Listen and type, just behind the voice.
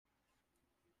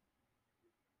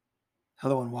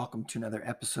Hello and welcome to another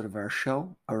episode of our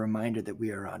show. A reminder that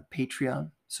we are on Patreon.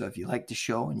 So if you like the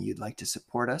show and you'd like to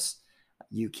support us,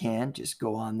 you can just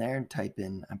go on there and type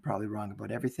in "I'm probably wrong about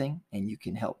everything," and you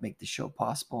can help make the show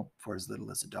possible for as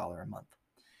little as $1 a month.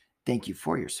 Thank you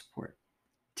for your support.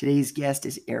 Today's guest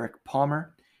is Eric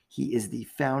Palmer. He is the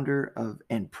founder of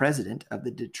and president of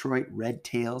the Detroit Red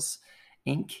Tails,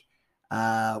 Inc.,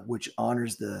 which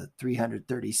honors the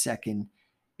 332nd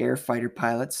Air Fighter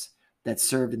pilots that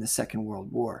served in the Second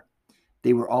World War.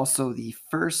 They were also the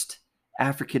first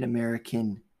African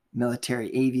American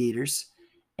military aviators,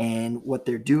 and what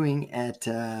they're doing at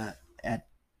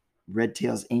Red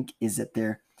Tails Inc. is that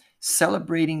they're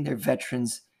celebrating their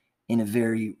veterans in a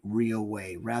very real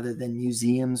way, rather than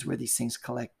museums where these things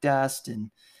collect dust and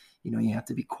you have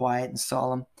to be quiet and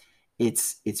solemn.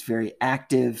 It's very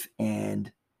active,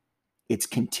 and it's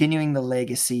continuing the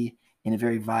legacy in a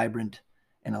very vibrant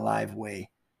and alive way.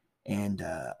 And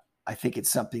I think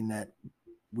it's something that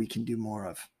we can do more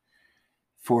of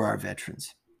for our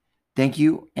veterans. Thank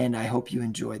you, and I hope you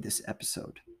enjoyed this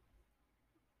episode.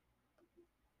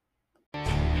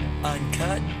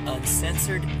 Uncut,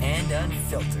 uncensored, and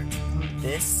unfiltered.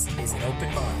 This is an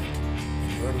open mind,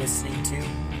 and you're listening to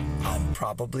I'm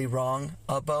Probably Wrong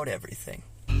About Everything.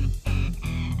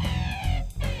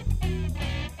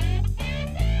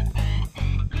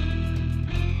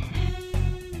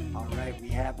 All right, we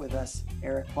have with us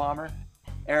Eric Palmer.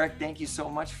 Eric, thank you so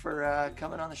much for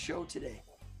coming on the show today.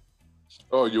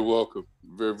 Oh, you're welcome.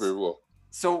 Very, very well.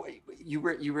 So you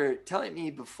were telling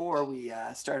me before we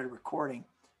started recording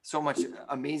so much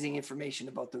amazing information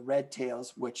about the Red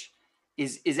Tails, which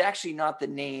is actually not the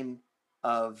name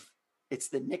of, it's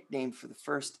the nickname for the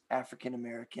first African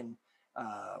American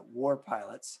war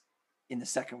pilots in the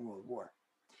Second World War.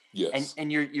 Yes.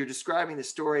 And you're describing the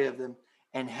story of them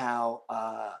and how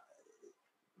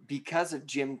because of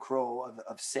Jim Crow,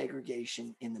 of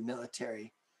segregation in the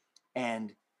military,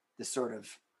 and the sort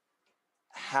of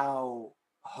how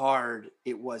hard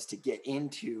it was to get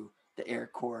into the Air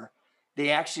Corps, they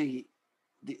actually,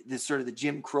 the sort of the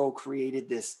Jim Crow created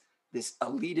this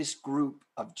elitist group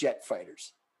of jet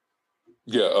fighters.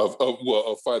 Yeah,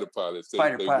 of fighter pilots. They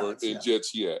weren't in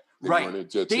jets yet. They weren't in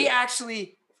jets They yet.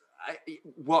 Actually,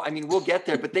 we'll get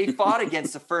there, but they fought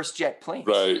against the first jet planes.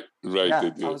 Right. Yeah, They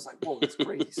did. I was like, whoa, that's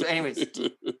crazy. So anyways,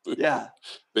 yeah.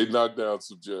 They knocked down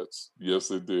some jets. Yes,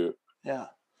 they did. Yeah.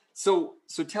 So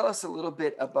tell us a little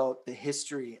bit about the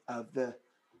history of the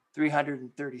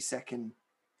 332nd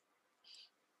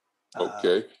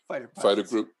fighter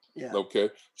group. Yeah. Okay.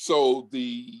 So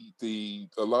a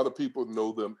lot of people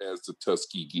know them as the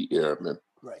Tuskegee Airmen.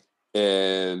 Right.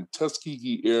 And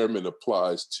Tuskegee Airmen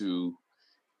applies to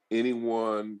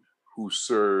anyone who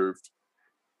served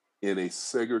in a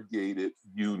segregated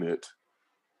unit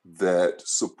that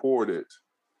supported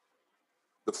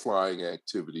the flying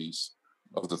activities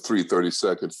of the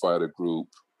 332nd Fighter Group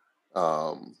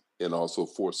and also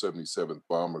 477th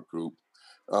Bomber Group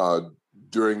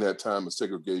during that time of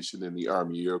segregation in the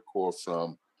Army Air Corps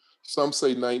from, some say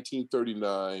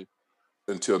 1939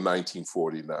 until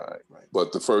 1949. Right.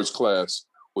 But the first class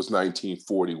was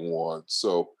 1941.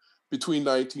 So between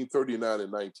 1939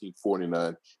 and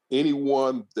 1949,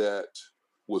 anyone that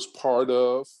was part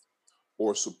of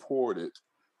or supported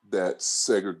that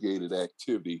segregated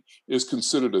activity is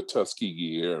considered a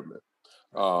Tuskegee Airman.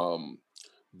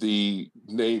 The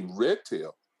name Red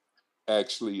Tail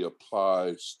actually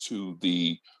applies to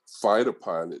the fighter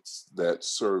pilots that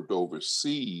served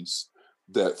overseas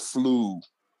that flew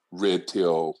Red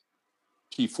Tail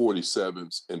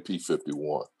P-47s and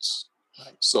P-51s.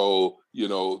 Right. So,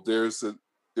 there's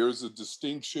a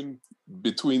distinction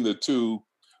between the two,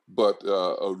 but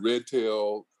Red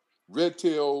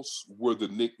Tails were the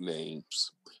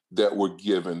nicknames that were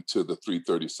given to the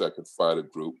 332nd Fighter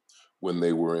Group when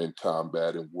they were in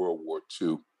combat in World War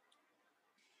II.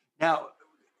 Now,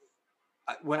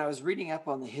 when I was reading up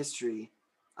on the history,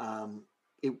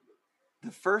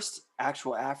 the first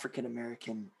actual African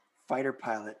American fighter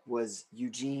pilot was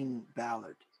Eugene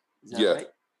Ballard. Is that right?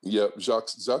 Yeah,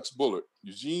 Jacques Bullard,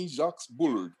 Eugene Jacques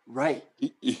Bullard. Right.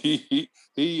 He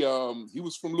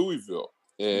was from Louisville,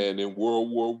 and in World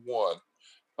War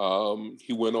I,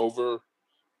 he went over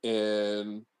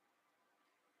and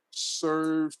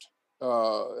served.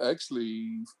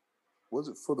 Actually, was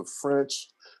it for the French?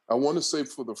 I want to say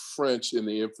for the French in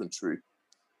the infantry,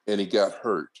 and he got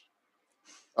hurt.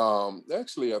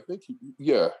 Actually, I think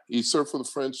he served for the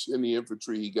French in the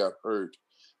infantry. He got hurt,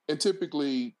 and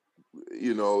typically,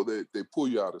 they pull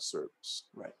you out of service.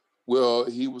 Right. Well,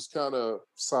 he was kind of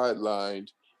sidelined,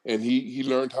 and he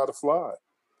learned how to fly,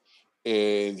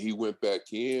 and he went back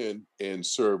in and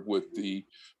served with the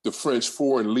French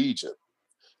Foreign Legion.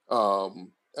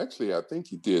 Actually, I think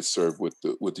he did serve with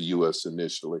the U.S.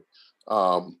 initially,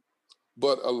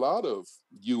 but a lot of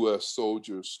U.S.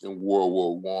 soldiers in World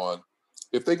War One,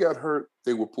 if they got hurt,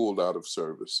 they were pulled out of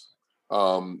service.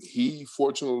 He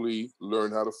fortunately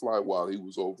learned how to fly while he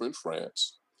was over in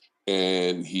France,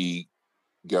 and he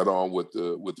got on with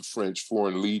the French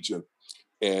Foreign Legion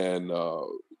and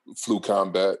flew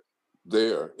combat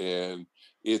there. And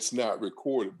it's not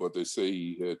recorded, but they say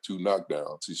he had 2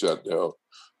 knockdowns. He shot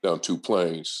down 2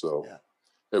 planes. So Yeah.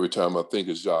 every time I think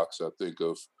of Jacques, I think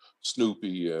of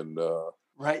Snoopy and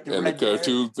right, and the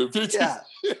cartoons. Yeah.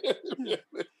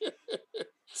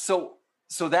 So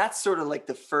that's sort of like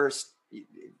the first,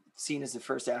 seen as the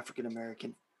first African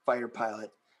American fighter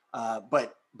pilot,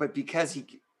 but because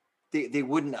they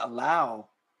wouldn't allow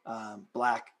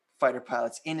black fighter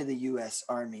pilots into the U.S.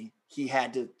 Army, he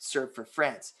had to serve for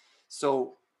France.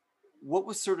 So, what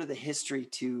was sort of the history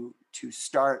to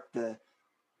start the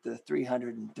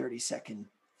 332nd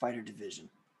Fighter Division?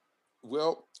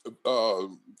 Well,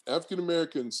 African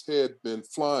Americans had been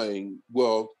flying,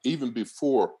 well, even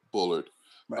before Bullard.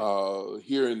 Right.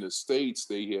 Here in the States,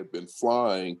 they had been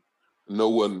flying. No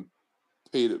one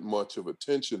paid it much of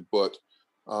attention, but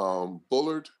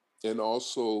Bullard and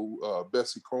also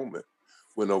Bessie Coleman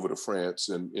went over to France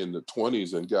in the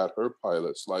 20s and got her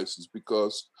pilot's license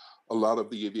because a lot of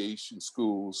the aviation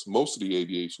schools, most of the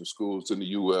aviation schools in the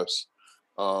U.S.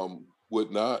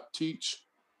 Would not teach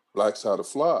blacks how to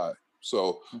fly.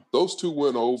 So those two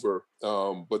went over.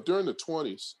 But during the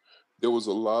 20s, there was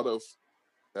a lot of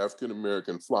African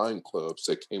American flying clubs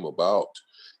that came about,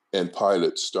 and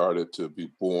pilots started to be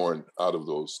born out of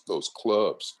those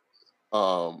clubs.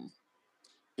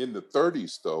 In the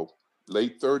 30s, though,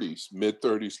 late 30s, mid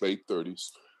 30s, late 30s,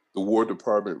 the War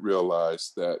Department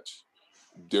realized that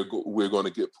we're going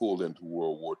to get pulled into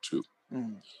World War II.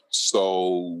 Mm.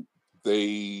 So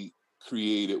they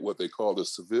created what they called a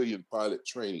civilian pilot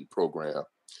training program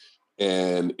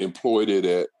and employed it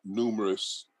at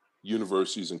numerous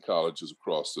universities and colleges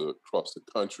across the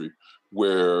country,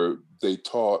 where they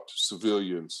taught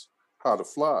civilians how to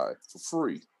fly for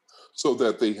free so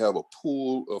that they have a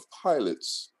pool of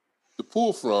pilots to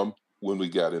pull from when we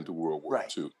got into World War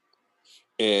II.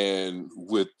 And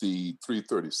with the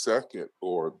 332nd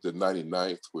or the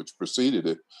 99th, which preceded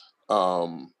it,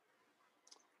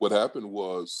 what happened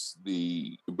was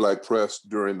the Black press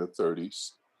during the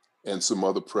 30s and some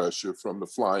other pressure from the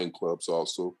flying clubs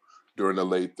also during the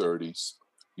late 30s,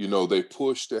 they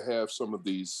pushed to have some of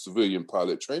these civilian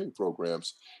pilot training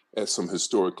programs at some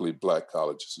historically Black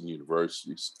colleges and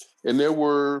universities. And there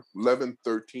were 11,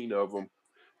 13 of them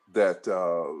that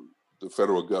the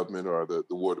federal government or the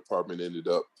War Department ended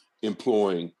up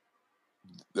employing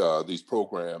these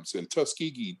programs. And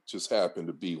Tuskegee just happened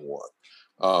to be one.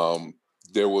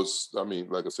 There was,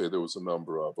 like I said, there was a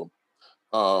number of them.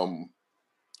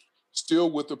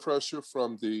 Still with the pressure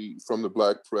from the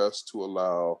Black press to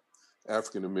allow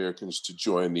African Americans to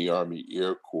join the Army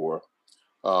Air Corps,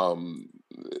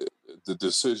 the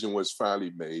decision was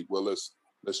finally made. Well, let's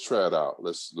try it out.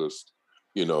 Let's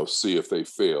see if they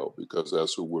fail, because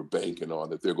that's what we're banking on,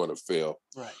 that they're going to fail.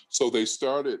 Right. So they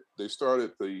started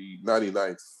the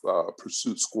 99th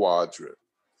Pursuit Squadron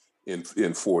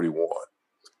in 41.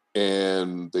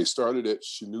 And they started at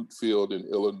Chanute Field in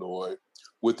Illinois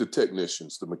with the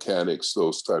technicians, the mechanics,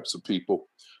 those types of people,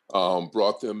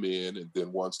 brought them in. And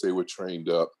then once they were trained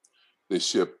up, they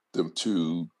shipped them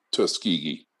to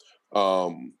Tuskegee.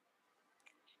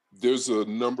 There's a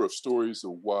number of stories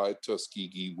of why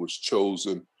Tuskegee was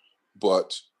chosen,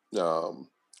 but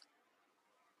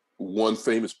one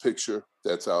famous picture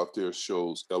that's out there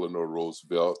shows Eleanor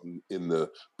Roosevelt in the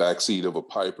backseat of a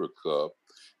Piper Cub,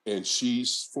 and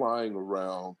she's flying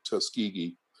around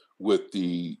Tuskegee with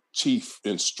the chief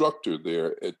instructor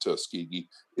there at Tuskegee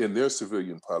in their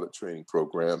civilian pilot training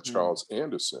program, Charles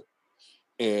Anderson.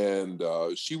 And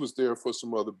she was there for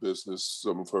some other business,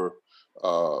 some of her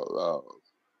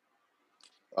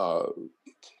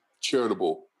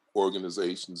charitable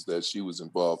organizations that she was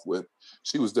involved with.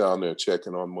 She was down there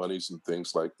checking on monies and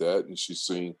things like that. And she's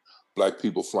seen Black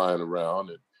people flying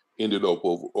around, and ended up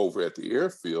over at the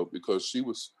airfield because she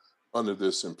was under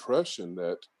this impression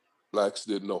that Blacks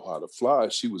didn't know how to fly.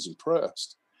 She was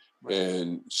impressed. Right.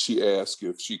 And she asked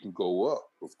if she can go up.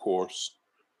 Of course,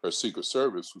 her Secret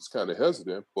Service was kind of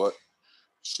hesitant, but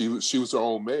she was her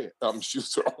own man. She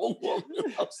was her own woman.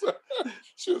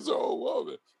 She was her own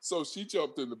woman. So she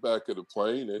jumped in the back of the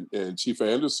plane, and Chief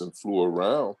Anderson flew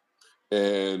around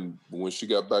And when she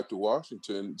got back to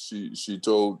Washington, she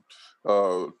told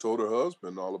her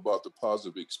husband all about the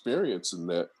positive experience and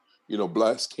that,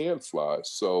 blacks can fly.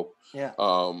 So Yeah.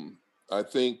 I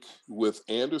think with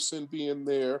Anderson being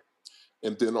there,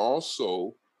 and then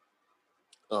also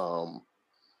um,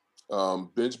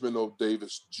 Benjamin O.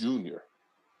 Davis Jr.,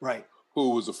 Right.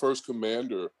 who was the first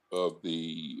commander of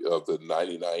the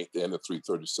 99th and the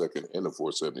 332nd and the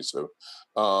 477.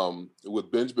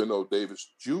 With Benjamin O.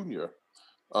 Davis Jr.,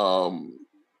 um,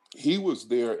 he was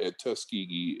there at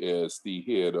Tuskegee as the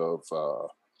head of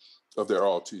their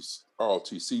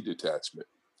ROTC detachment.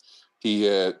 He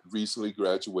had recently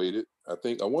graduated, I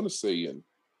want to say in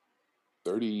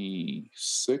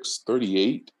 36,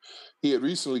 38. He had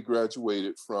recently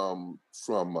graduated from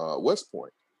West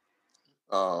Point.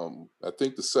 I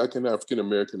think the second African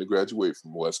American to graduate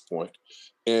from West Point,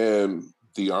 and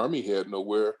the Army had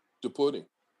nowhere to put him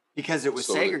because it was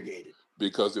segregated.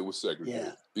 Because it was segregated.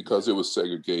 Yeah. Because it was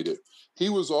segregated. He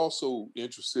was also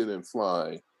interested in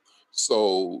flying.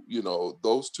 So,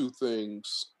 those two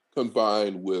things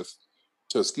combined with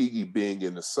Tuskegee being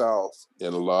in the South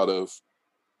and a lot of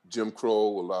Jim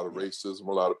Crow, a lot of racism,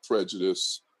 a lot of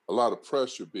prejudice, a lot of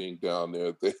pressure being down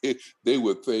there, they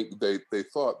would think, they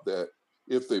thought that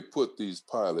if they put these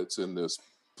pilots in this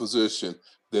position,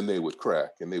 then they would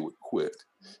crack and they would quit.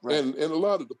 Right. And a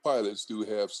lot of the pilots do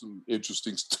have some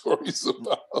interesting stories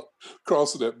about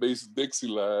crossing that Mason-Dixie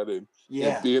line and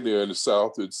being there in the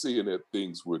South and seeing that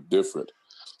things were different.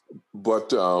 But,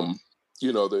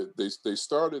 they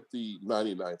started the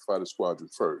 99th Fighter Squadron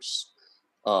first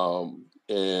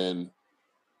and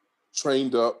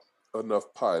trained up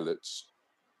enough pilots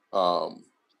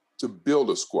to build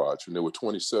a squadron. There were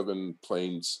 27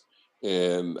 planes,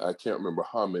 and I can't remember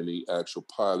how many actual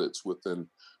pilots within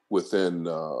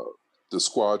the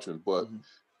squadron, but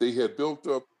they had built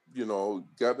up,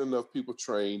 got enough people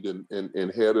trained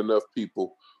and had enough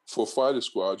people for fighter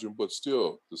squadron, but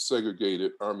still the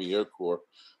segregated Army Air Corps,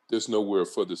 there's nowhere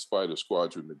for this fighter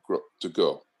squadron to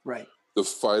go. Right. The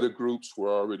fighter groups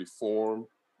were already formed.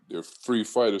 There are 3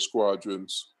 fighter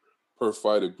squadrons per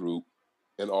fighter group,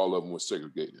 and all of them were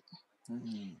segregated.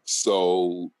 Mm-hmm.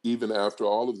 So even after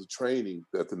all of the training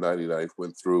that the 99th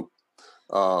went through,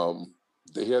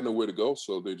 they had nowhere to go,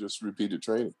 so they just repeated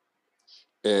training.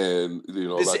 And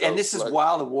this is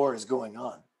while the war is going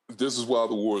on. This is while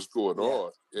the war is going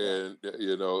on, and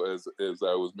as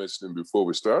I was mentioning before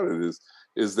we started,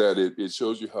 is that it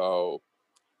shows you how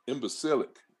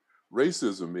imbecilic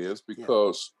racism is,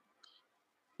 because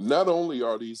not only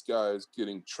are these guys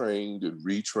getting trained and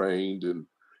retrained and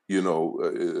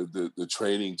the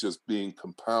training just being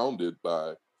compounded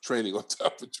by training on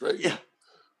top of training.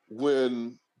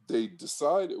 When the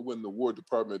War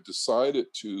Department decided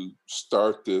to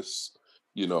start this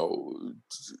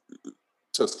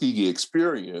Tuskegee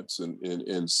experience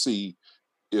and see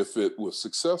if it was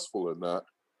successful or not,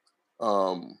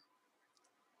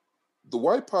 the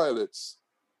white pilots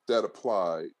that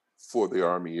applied for the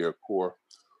Army Air Corps,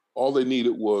 all they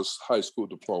needed was high school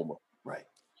diploma. Right.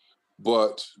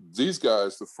 But these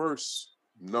guys, the first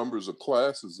numbers of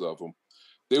classes of them,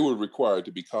 they were required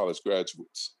to be college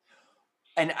graduates.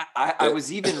 And I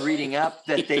was even reading up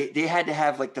that they had to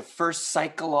have like the first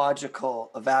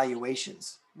psychological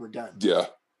evaluations were done. Yeah.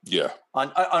 On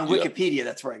Wikipedia,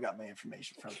 that's where I got my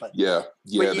information from. But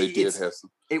they did have some.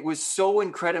 It was so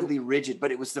incredibly rigid,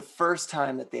 but it was the first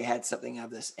time that they had something of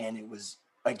this, and it was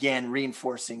again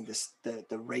reinforcing the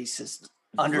racist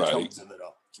undertones of it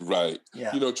all. Right.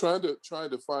 Yeah. Trying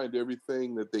to find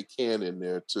everything that they can in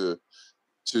there to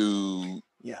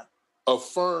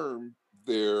affirm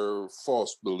their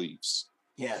false beliefs.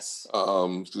 Yes.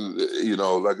 Like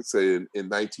I say, in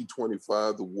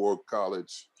 1925, the War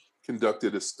College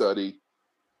conducted a study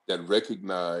that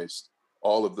recognized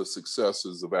all of the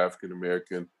successes of African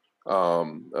American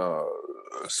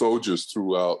soldiers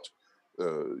throughout,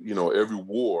 every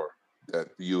war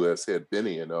that the U.S. had been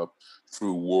in up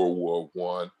through World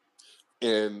War I,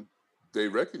 and they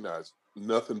recognized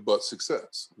nothing but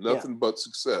success. But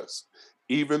success.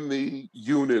 Even the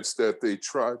units that they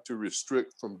tried to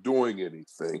restrict from doing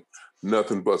anything,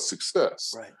 nothing but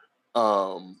success. Right.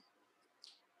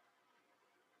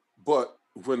 But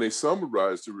when they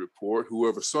summarized the report,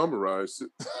 whoever summarized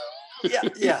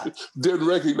it didn't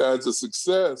recognize the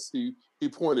success. He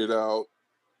pointed out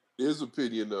his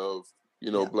opinion of,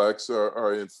 blacks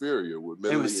are inferior. We're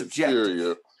mentally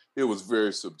inferior. It was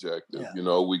very subjective.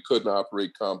 We couldn't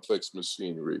operate complex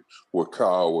machinery. We're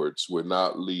cowards. We're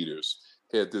not leaders.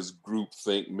 Had this group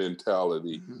think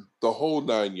mentality, the whole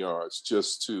 9 yards,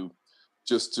 just to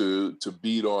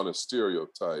beat on a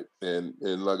stereotype. And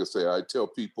like I say, I tell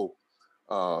people,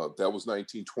 That was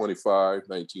 1925.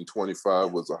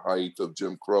 1925 was the height of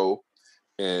Jim Crow.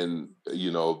 And,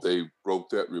 they wrote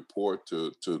that report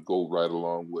to go right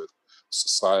along with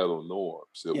societal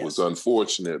norms. It was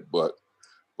unfortunate, but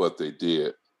they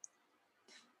did.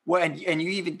 Well, and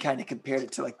you even kind of compared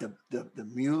it to like the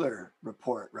Mueller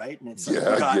report, right? And it's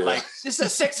like, like, this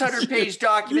is a 600-page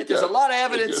document. There's a lot of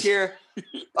evidence here.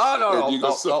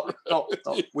 Oh, no.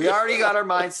 We already got our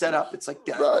mind set up. It's like,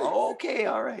 right. Oh, okay,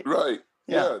 all right. Right.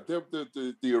 Yeah.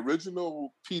 The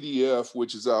original PDF,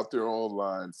 which is out there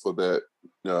online for that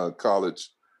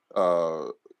college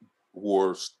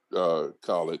war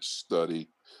college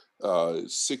study,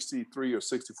 63 or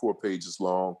 64 pages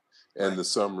long. And the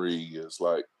summary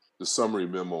the summary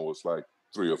memo was like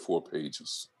 3 or 4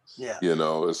 pages. Yeah.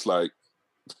 It's like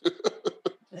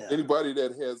anybody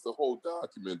that has the whole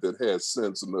document, that has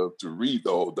sense enough to read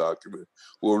the whole document,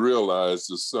 will realize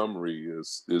the summary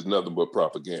is nothing but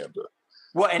propaganda.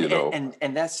 Well,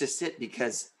 and that's just it,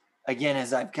 because again,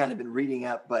 as I've kind of been reading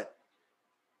up, but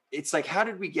it's like, how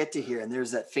did we get to here? And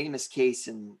there's that famous case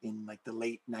in like the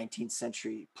late 19th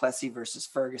century, Plessy versus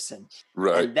Ferguson.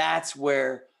 Right. And that's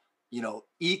where,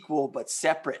 equal but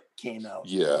separate came out.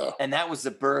 Yeah. And that was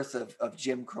the birth of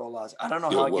Jim Crow laws. I don't know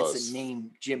how it gets the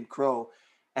name Jim Crow.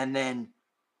 And then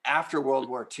after World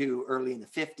War II, early in the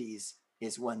 50s,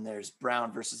 is when there's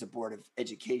Brown versus the Board of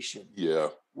Education. Yeah.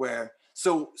 Where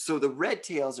so the Red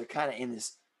Tails are kind of in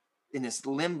this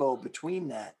limbo between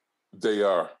that. They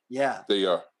are. Yeah. They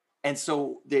are. And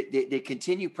so they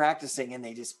continue practicing, and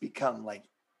they just become like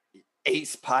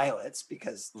ace pilots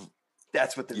because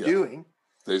that's what they're doing.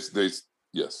 They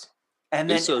yes. And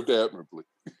they then served admirably.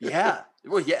 Yeah.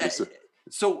 Well, yeah.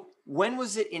 So when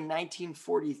was it in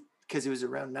 1940? Because it was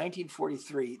around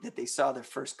 1943 that they saw their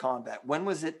first combat. When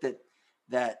was it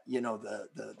that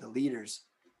the leaders,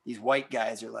 these white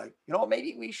guys, are like,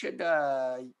 maybe we should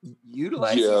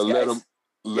utilize these guys?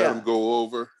 Let them go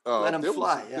over. Let them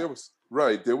fly. There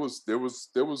was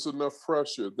enough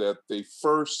pressure that they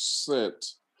first sent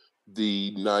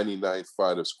the 99th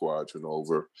Fighter Squadron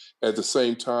over. At the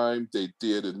same time, they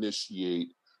did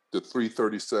initiate the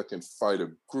 332nd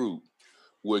Fighter Group,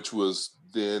 which was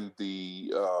then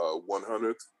the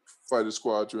 100th Fighter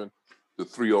Squadron, the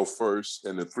 301st,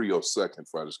 and the 302nd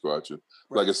Fighter Squadron.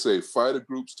 Right. Like I say, fighter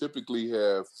groups typically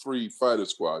have 3 fighter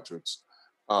squadrons.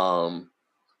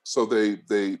 So they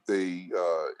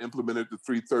implemented the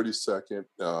 332nd,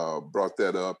 brought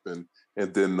that up, and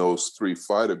then those 3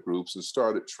 fighter groups, and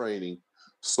started training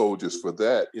soldiers for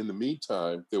that. In the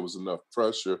meantime, there was enough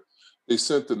pressure. They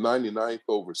sent the 99th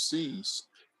overseas,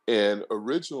 and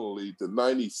originally the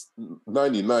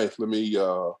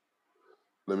 99th.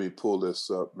 Let me pull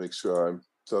this up, make sure I'm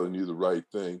telling you the right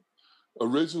thing.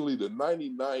 Originally, the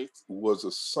 99th was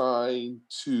assigned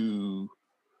to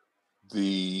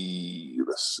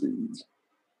let's see,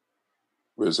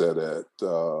 where's that at?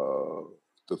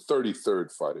 The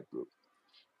 33rd Fighter Group.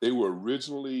 They were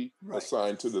originally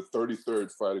assigned to the 33rd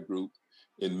Fighter Group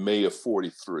in May of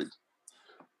 43.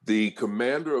 The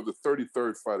commander of the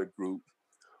 33rd Fighter Group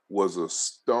was a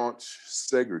staunch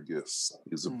segregist.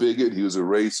 He was a bigot. He was a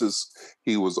racist.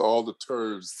 He was all the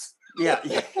terms that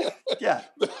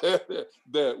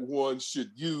one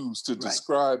should use to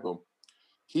describe him.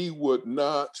 He would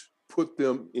not put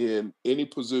them in any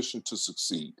position to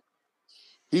succeed.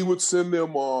 He would send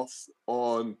them off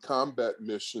on combat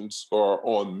missions or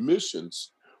on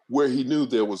missions where he knew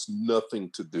there was nothing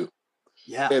to do.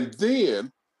 Yeah. And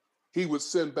then he would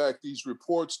send back these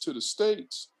reports to the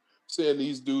States saying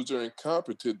these dudes are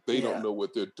incompetent. They don't know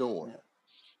what they're doing. Yeah.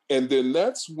 And then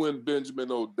that's when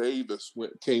Benjamin O. Davis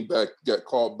got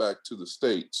called back to the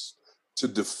States to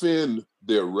defend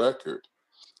their record.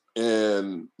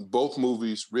 And both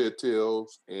movies, Red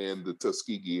Tails and the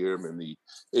Tuskegee Airmen, the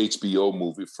HBO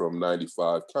movie from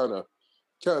 '95, kind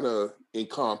of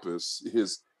encompass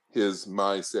his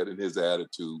mindset and his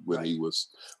attitude when he was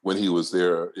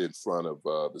there in front of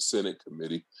the Senate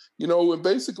committee. And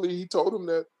basically he told them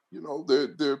that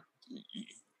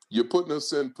you're putting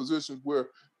us in positions where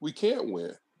we can't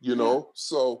win.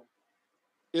 So.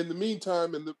 In the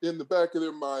meantime, in the back of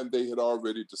their mind, they had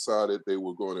already decided they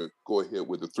were going to go ahead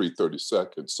with the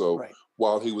 332nd. So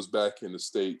while he was back in the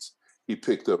States, he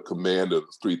picked up command of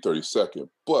the 332nd.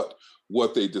 But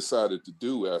what they decided to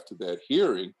do after that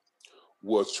hearing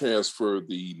was transfer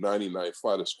the 99th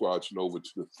Fighter Squadron over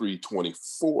to the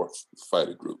 324th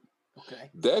Fighter Group.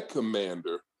 Okay. That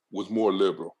commander was more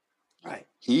liberal. Right.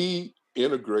 He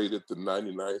integrated the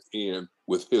 99th in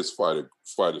with his fighter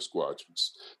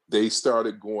squadrons. They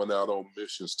started going out on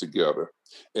missions together.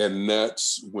 And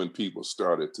that's when people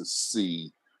started to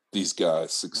see these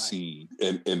guys succeed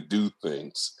and do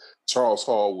things. Charles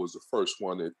Hall was the first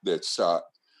one that shot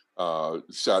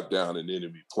down an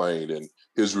enemy plane, and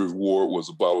his reward was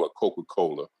a bottle of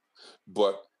Coca-Cola.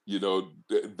 But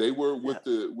they were with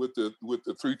the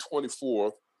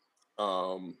 324th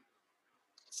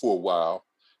for a while.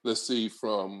 Let's see,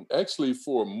 for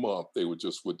a month they were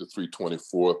just with the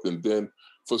 324th, and then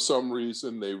for some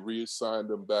reason they reassigned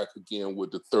them back again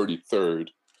with the 33rd.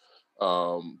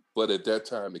 But at that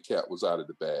time the cat was out of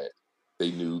the bag.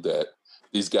 They knew that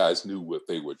these guys knew what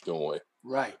they were doing.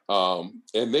 Right. And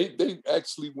they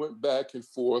actually went back and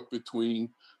forth between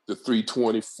the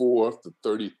 324th, the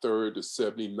 33rd, the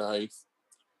 79th,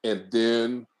 and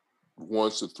then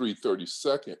once the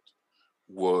 332nd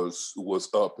was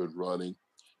up and running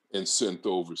and sent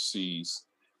overseas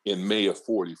in May of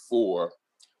 44,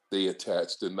 they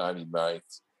attached the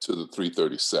 99th to the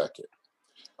 332nd.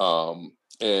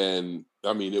 And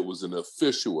I mean, it was an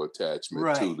official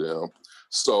attachment to them.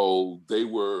 So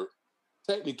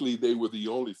technically they were the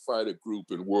only fighter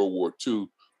group in World War II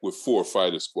with 4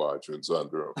 fighter squadrons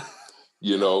under them,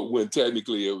 when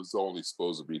technically it was only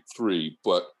supposed to be 3.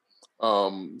 But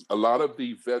a lot of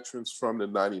the veterans from the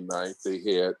 99th, they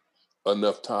had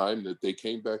enough time that they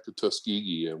came back to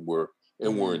Tuskegee and were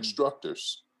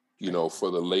instructors, for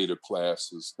the later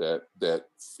classes that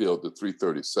filled the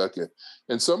 332nd.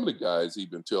 And some of the guys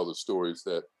even tell the stories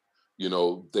that,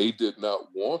 they did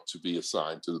not want to be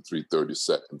assigned to the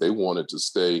 332nd. They wanted to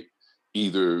stay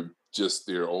either just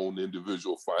their own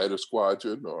individual fighter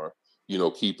squadron or,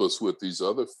 keep us with these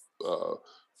other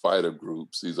fighter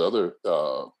groups, these other,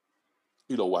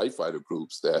 white fighter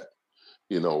groups that,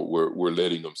 we're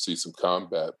letting them see some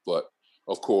combat. But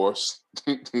of course,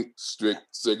 strict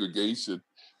segregation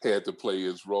had to play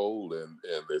its role, and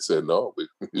they said, no,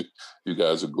 you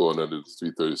guys are going under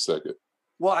the 332nd.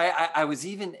 Well, I was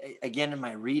even, again, in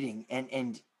my reading,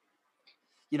 and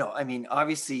I mean,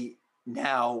 obviously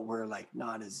now we're like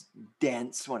not as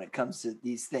dense when it comes to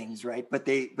these things, right? But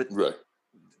they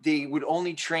would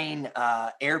only train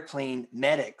airplane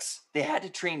medics. They had to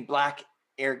train black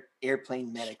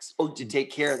airplane medics to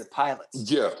take care of the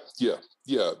pilots. Yeah.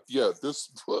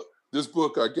 This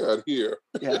book I got here,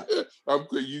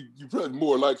 you probably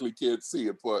more likely can't see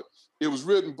it, but it was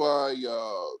written by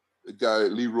a guy,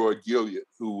 Leroy Gilliard,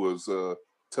 who was a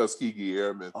Tuskegee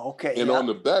Airman. Okay. And on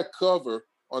the back cover,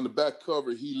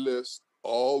 he lists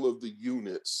all of the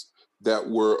units that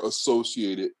were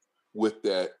associated with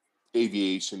that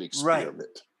aviation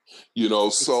experiment.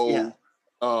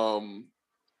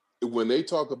 When they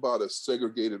talk about a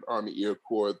segregated Army Air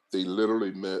Corps, they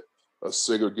literally meant a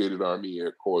segregated Army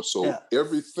Air Corps. So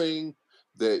everything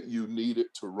that you needed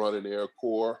to run an Air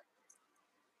Corps,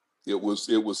 it was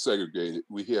segregated.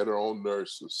 We had our own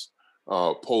nurses,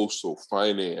 postal,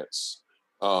 finance,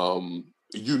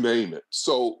 you name it.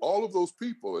 So all of those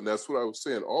people, and that's what I was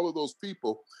saying, all of those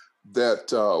people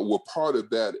that were part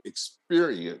of that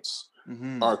experience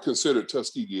are considered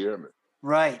Tuskegee Airmen.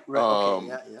 Right.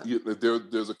 Okay.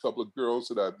 There's a couple of girls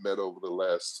that I've met over the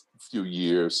last few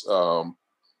years.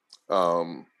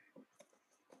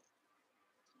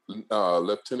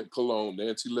 Lieutenant Cologne,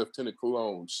 Nancy Lieutenant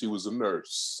Cologne, she was a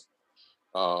nurse.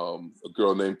 A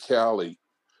girl named Callie,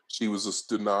 she was a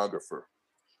stenographer.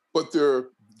 But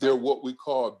they're what we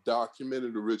call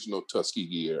documented original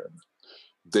Tuskegee Airmen.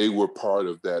 They were part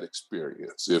of that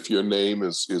experience. If your name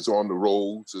is on the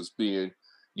rolls as being,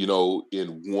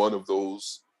 in one of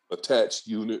those attached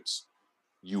units,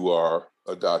 you are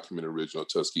a documented original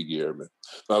Tuskegee Airman.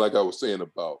 Now, like I was saying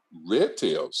about Red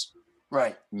Tails,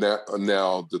 right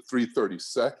now the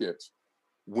 332nd,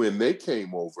 when they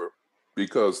came over,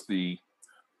 because the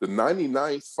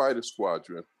 99th Fighter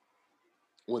Squadron,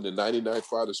 when the 99th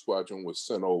Fighter Squadron was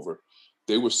sent over,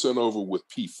 they were sent over with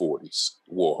P-40s,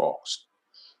 Warhawks.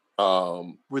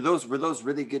 Were those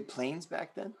really good planes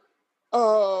back then?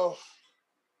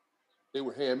 They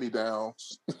were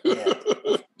hand-me-downs.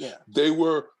 Yeah. They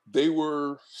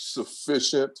were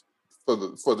sufficient for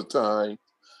the time.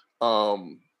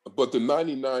 But the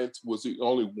 99th was the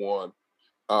only one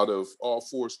out of all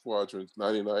 4 squadrons,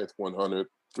 99th, 100,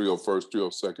 301st,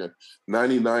 302nd.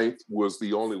 99th was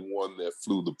the only one that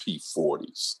flew the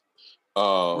P-40s.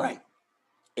 Right.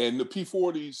 And the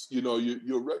P-40s,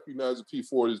 you'll recognize the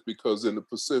P-40s because in the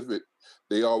Pacific,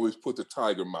 they always put the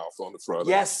tiger mouth on the front.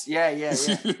 Yes, of it. Yeah.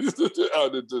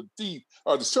 the teeth,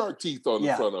 or the shark teeth on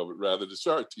the front of it, rather, the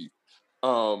shark teeth.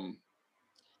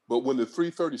 But when the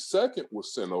 332nd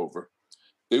was sent over,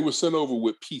 they were sent over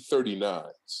with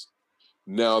P-39s.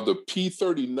 Now, the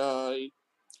P-39,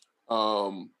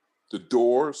 the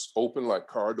doors open like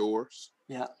car doors.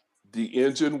 Yeah. The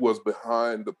engine was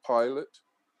behind the pilot.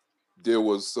 There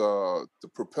was the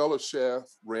propeller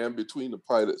shaft ran between the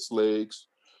pilot's legs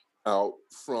out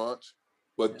front,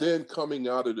 but then coming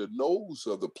out of the nose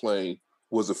of the plane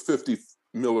was a 50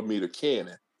 millimeter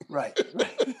cannon. Right.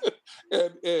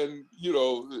 and you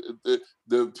know,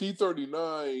 the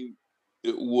P-39,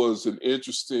 it was an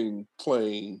interesting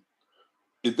plane.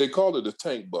 They called it a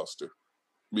tank buster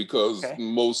because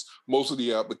most of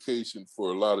the application for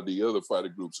a lot of the other fighter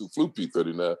groups who flew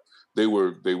P-39, they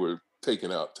were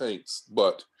taking out tanks.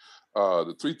 But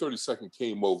the 332nd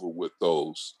came over with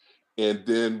those. And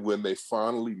then when they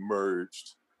finally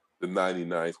merged the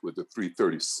 99th with the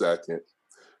 332nd,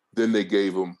 then they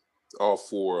gave them, all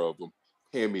four of them,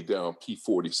 hand-me-down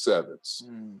P-47s.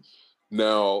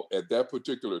 Now, at that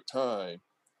particular time,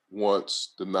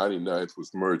 once the 99th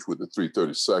was merged with the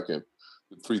 332nd,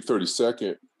 the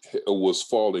 332nd was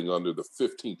falling under the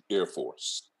 15th Air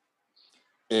Force.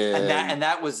 And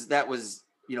that was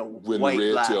you know, when white, the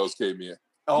Red black. Tails came in.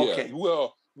 Okay. Yeah.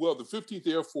 Well, the 15th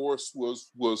Air Force was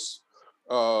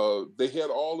they had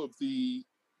all of the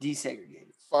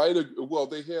desegregated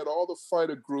they had all the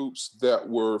fighter groups that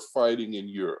were fighting in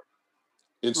Europe,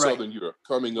 in Southern Europe,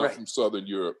 coming up from Southern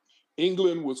Europe.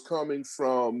 England was coming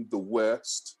from the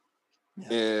West,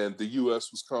 and the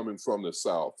U.S. was coming from the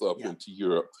South up into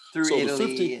Europe. Through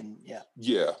Italy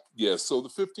So the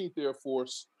 15th Air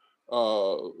Force,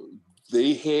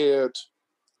 they had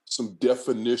some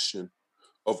definition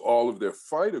of all of their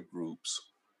fighter groups,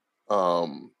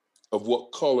 of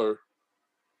what color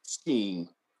scheme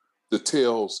the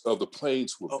tails of the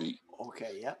planes would be.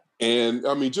 Okay, yeah. And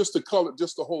I mean, just the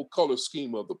whole color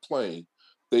scheme of the plane.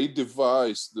 They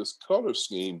devised this color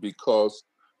scheme because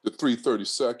the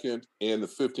 332nd and the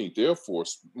 15th Air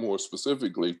Force, more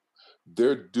specifically,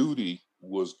 their duty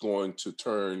was going to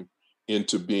turn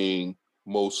into being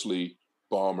mostly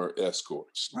bomber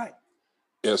escorts. Right.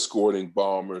 Escorting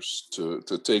bombers to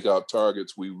take out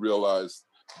targets. We realized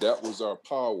that was our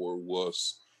power,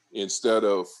 was instead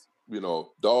of,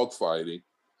 dogfighting,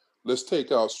 let's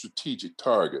take out strategic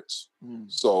targets.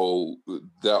 So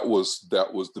that was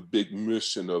the big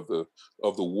mission of the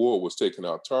war, was taking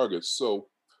out targets. So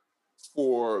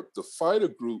for the fighter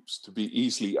groups to be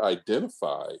easily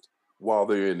identified while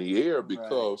they're in the air,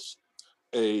 because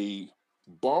a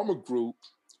bomber group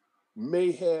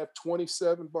may have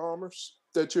 27 bombers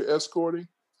that you're escorting,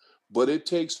 but it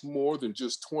takes more than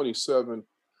just 27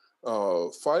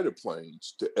 fighter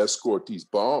planes to escort these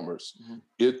bombers.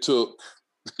 It took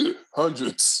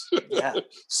hundreds.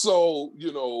 So,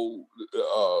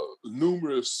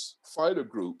 numerous fighter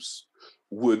groups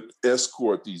would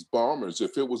escort these bombers.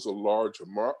 If it was a large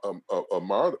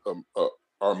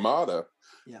armada,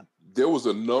 there was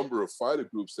a number of fighter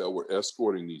groups that were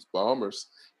escorting these bombers.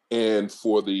 And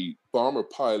for the bomber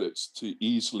pilots to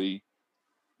easily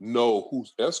know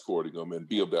who's escorting them and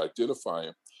be able to identify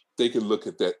them, they can look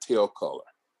at that tail color.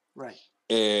 Right.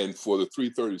 And for the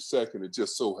 332nd, it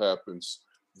just so happens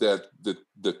that the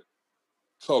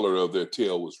color of their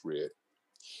tail was red.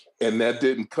 And that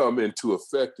didn't come into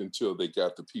effect until they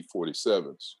got the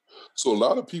P-47s. So a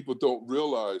lot of people don't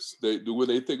realize, when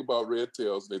they think about red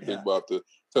tails, they think about the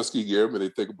Tuskegee Airmen, they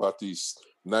think about these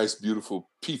nice,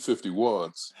 beautiful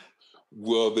P-51s.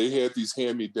 Well, they had these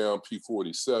hand-me-down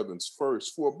P-47s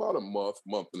first for about a month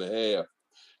and a half.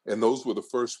 And those were the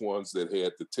first ones that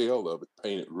had the tail of it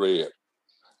painted red.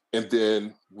 And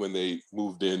then when they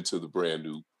moved into the brand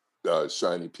new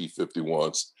shiny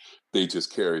P-51s, they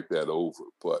just carried that over.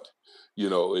 But,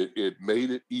 it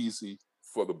made it easy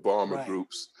for the bomber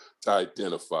groups to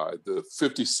identify. The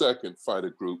 52nd fighter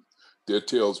group, their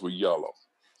tails were yellow.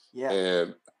 Yeah.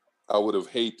 And I would have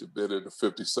hated to been in the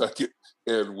 52nd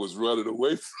and was running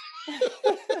away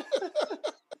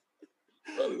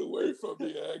from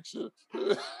the action.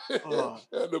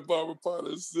 And the bomber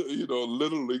pilots,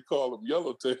 literally call them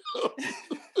yellowtail.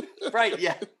 Right,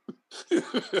 yeah.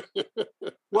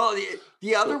 Well,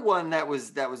 the other one that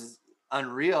was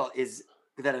unreal is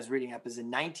that I was reading up is in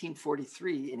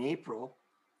 1943 in April.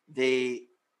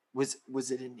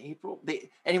 Was it in April?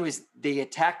 They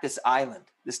attacked this island,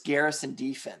 this garrison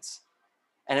defense,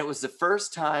 and it was the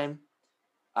first time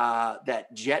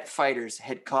that jet fighters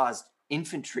had caused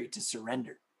infantry to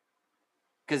surrender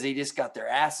because they just got their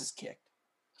asses kicked.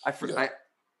 I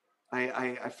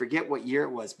forget what year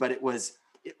it was, but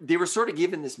they were sort of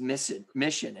given this mission,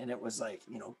 and it was like,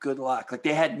 good luck. Like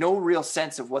they had no real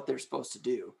sense of what they're supposed to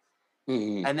do.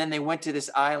 Mm-hmm. And then they went to this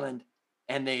island,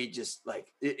 and they just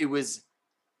it was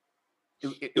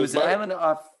an island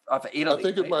off Italy. I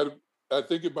think it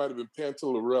might have been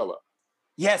Pantelleria.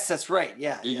 Yes, that's right.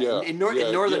 Yeah. In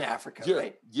Northern Africa,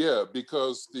 right? Yeah,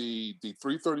 because the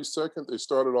 332nd, they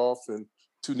started off in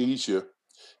Tunisia,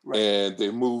 Right. and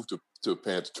they moved to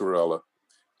Pantorella.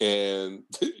 And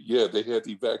yeah, they had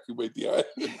to evacuate the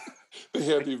island. They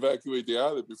had to evacuate the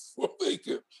island before they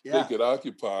Yeah. could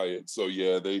occupy it. So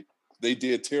yeah, they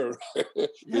did terror they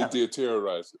Yeah. did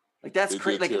terrorize it. Like that's They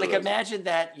crazy. did Like terrorize it. imagine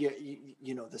that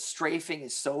you know the strafing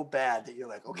is so bad that you're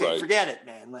like, okay, Right. forget it,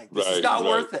 man. Like this is Right, not right.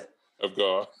 worth it. Of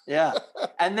God. Yeah.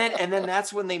 And then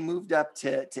that's when they moved up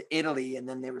to Italy, and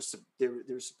then they were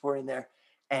supporting there.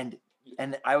 And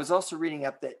I was also reading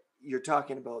up that you're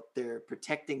talking about they're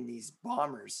protecting these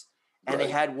bombers, and they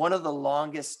Right. had one of the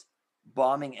longest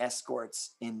bombing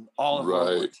escorts in all of World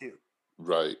War Right. II.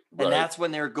 Right. And Right. that's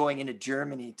when they were going into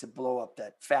Germany to blow up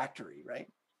that factory,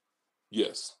 right?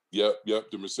 Yes. Yep.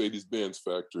 The Mercedes-Benz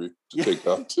factory to Yeah. take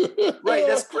out. Right.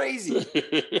 That's crazy.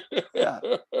 Yeah.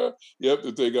 Yep,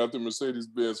 to take out the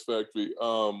Mercedes-Benz factory.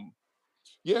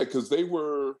 Yeah, because they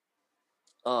were,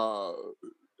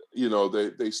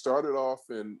 they started off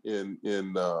in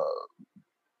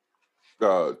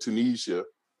Tunisia,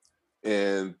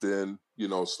 and then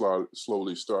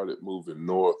slowly started moving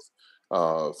north,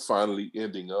 finally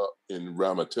ending up in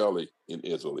Ramatelli in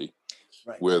Italy,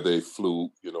 Right. where they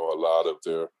flew a lot of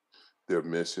their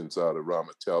missions out of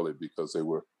Ramatelli because they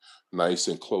were nice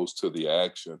and close to the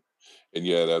action. And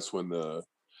yeah, that's when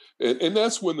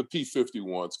that's when the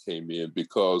P-51s came in,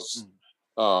 because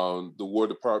the War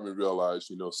Department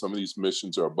realized, some of these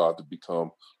missions are about to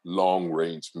become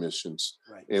long-range missions,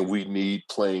 Right. and we need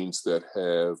planes that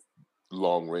have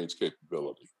long-range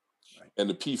capability. Right. And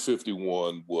the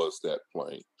P-51 was that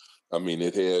plane. I mean,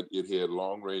 it had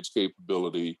long-range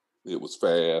capability. It was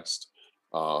fast.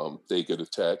 They could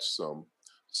attach some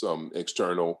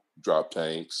external drop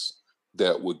tanks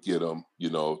that would get them,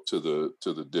 to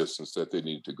the distance that they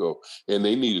needed to go, and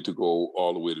they needed to go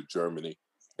all the way to Germany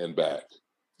and back.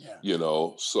 Yeah.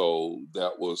 So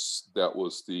that was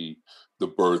the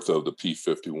birth of the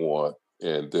P-51,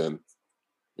 and then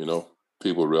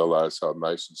people realized how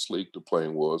nice and sleek the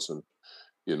plane was, and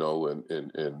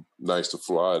and nice to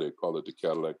fly. They call it the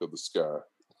Cadillac of the sky.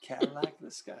 Cadillac of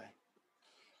the sky.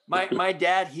 My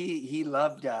dad, he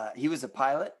loved he was a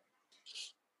pilot,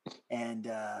 and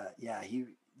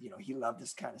he loved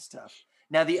this kind of stuff.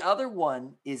 Now the other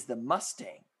one is the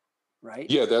Mustang, right?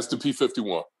 Yeah, that's the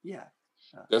P-51. Yeah.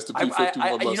 That's the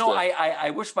P-51 Mustang. I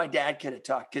wish my dad could have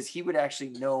talked, because he would actually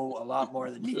know a lot more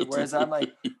than me. Whereas I'm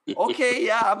like, okay,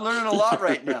 yeah, I'm learning a lot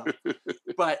right now.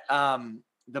 But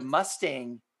the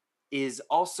Mustang is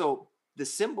also the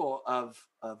symbol of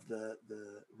the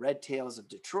Red Tails of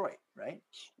Detroit, right?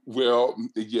 Well,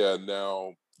 yeah.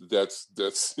 Now that's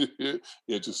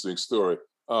interesting story.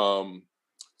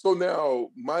 So now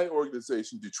my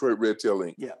organization, Detroit Red Tail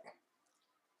Inc. Yeah.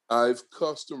 I've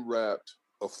custom wrapped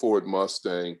a Ford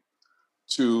Mustang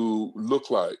to look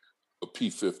like a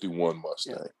P-51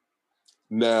 Mustang. Yeah.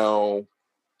 Now,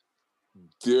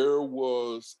 there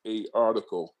was an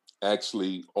article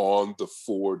actually on the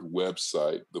Ford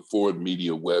website, the Ford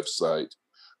Media website,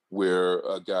 where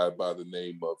a guy by the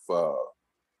name of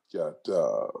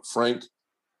Frank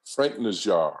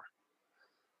Najjar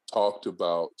talked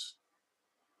about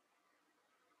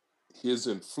his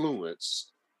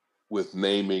influence with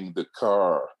naming the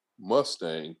car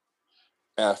Mustang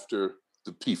after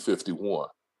the P-51.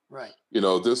 Right.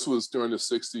 This was during the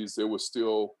 60s. There were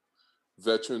still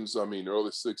veterans. I mean, early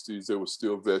 60s, there were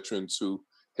still veterans who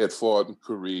had fought in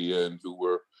Korea and who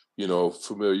were,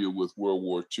 familiar with World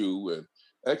War II. And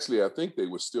actually, I think they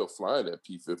were still flying that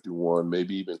P-51,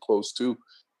 maybe even close to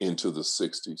into the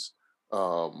 60s.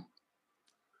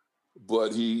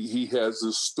 But he has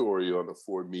this story on the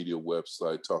Ford Media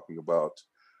website talking about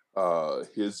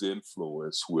his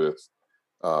influence with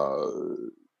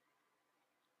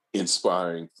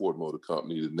inspiring Ford Motor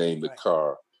Company to name the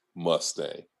car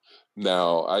Mustang.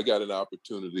 Now, I got an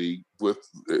opportunity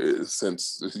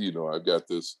since I've got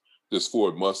this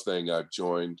Ford Mustang. I've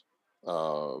joined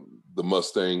the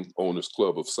Mustang Owners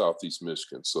Club of Southeast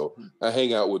Michigan. So I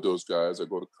hang out with those guys. I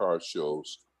go to car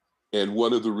shows. And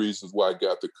one of the reasons why I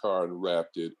got the car and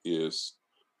wrapped it is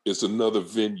another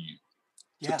venue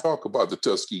to talk about the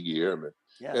Tuskegee Airmen.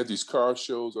 Yeah. At these car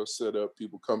shows are set up,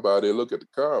 people come by, they look at the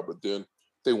car, but then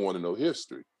they want to know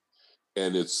history.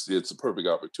 And it's a perfect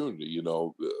opportunity. A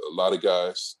lot of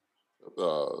guys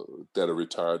that are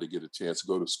retired to get a chance to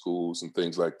go to schools and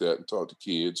things like that and talk to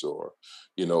kids, or,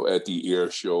 at the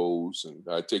air shows. And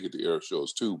I take it to air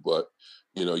shows too, but,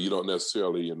 you don't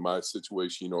necessarily, in my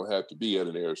situation, you don't have to be at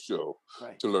an air show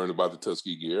to learn about the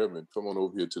Tuskegee Airmen. Come on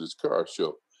over here to this car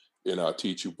show and I'll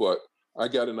teach you. But I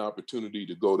got an opportunity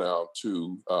to go down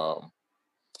to a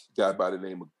guy by the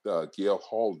name of Gail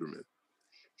Halderman.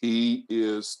 He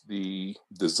is the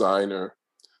designer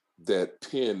that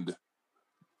penned,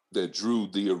 that drew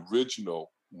the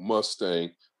original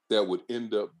Mustang that would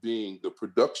end up being the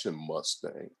production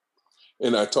Mustang.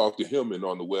 And I talked to him, and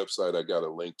on the website, I got a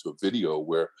link to a video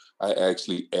where I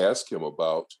actually asked him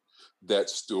about that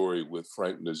story with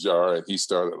Frank Najjar, and he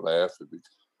started laughing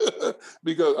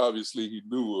because obviously he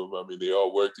knew him. I mean, they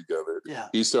all worked together. Yeah.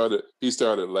 He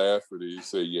started laughing. He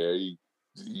said, "Yeah, he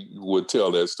would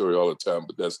tell that story all the time,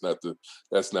 but that's not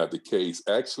the case."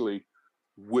 Actually,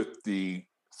 with the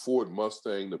Ford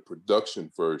Mustang, the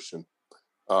production version,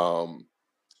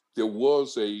 there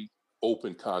was a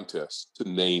open contest to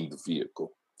name the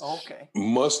vehicle. Okay.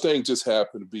 Mustang just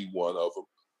happened to be one of them.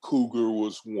 Cougar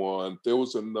was one. There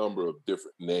was a number of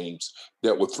different names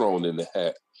that were thrown in the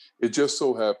hat. It just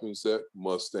so happens that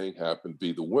Mustang happened to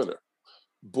be the winner.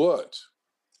 But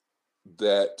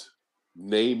that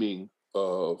naming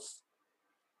of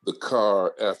the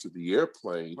car after the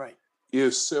airplane Right.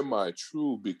 is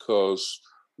semi-true, because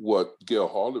what Gail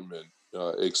Halderman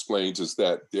explains is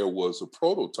that there was a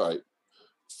prototype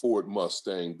Ford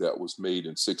Mustang that was made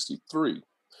in '63,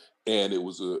 and it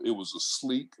was a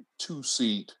sleek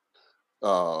 2-seat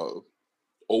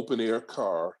open air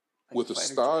car Like with a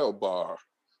style bar,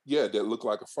 that looked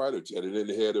like a fighter jet, and then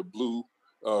it had a blue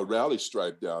rally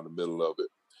stripe down the middle of it.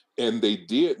 And they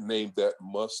did name that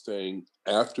Mustang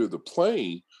after the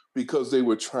plane because they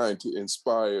were trying to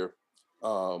inspire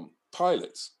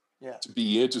pilots to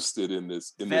be interested in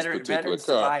this particular veterans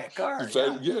car. To buy a car.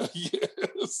 Yeah.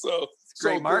 So it's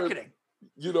great marketing.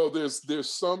 There's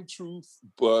some truth,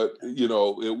 but it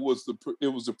was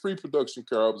a pre-production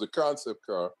car. It was a concept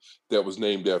car that was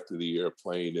named after the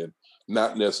airplane, and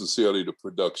not necessarily the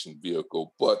production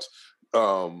vehicle. But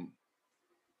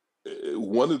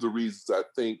one of the reasons I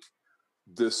think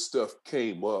this stuff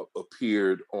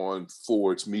appeared on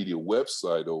Ford's media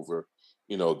website over,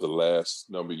 the last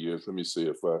number of years. Let me see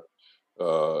if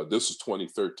this was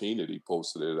 2013 that he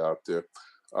posted it out there,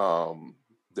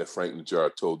 that Frank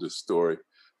Najjar told this story.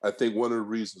 I think one of the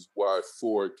reasons why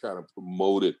Ford kind of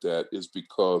promoted that is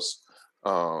because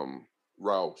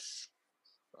Roush,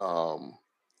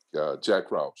 Jack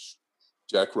Roush,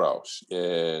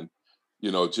 and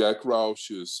Jack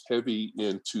Roush is heavy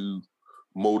into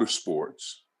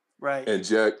motorsports, right? And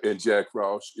Jack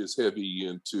Roush is heavy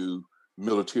into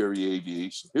military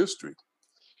aviation history.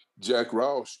 Jack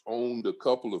Roush owned a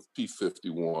couple of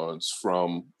P-51s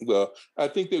from I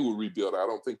think they were rebuilt. I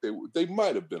don't think they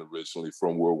might have been originally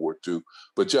from World War II,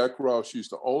 but Jack Roush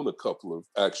used to own a couple of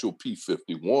actual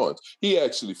P-51s. He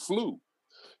actually flew,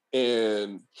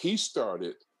 and he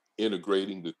started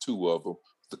integrating the two of them,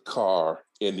 the car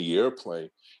and the airplane,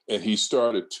 and he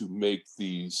started to make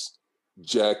these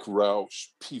Jack Roush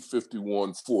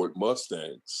P-51 Ford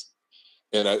Mustangs.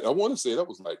 And I want to say that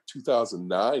was like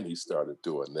 2009 he started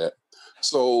doing that.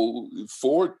 So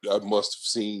Ford, I must have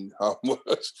seen how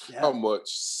much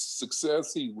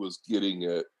success he was getting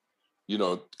at,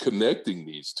 connecting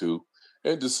these two,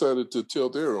 and decided to tell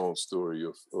their own story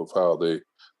of how they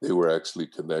were actually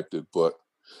connected. But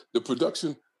the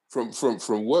production, from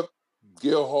what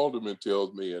Gail Halderman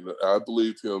tells me, and I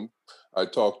believe him, I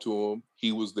talked to him,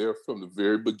 he was there from the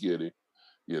very beginning.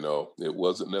 It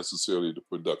wasn't necessarily the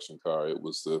production car. It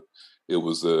was the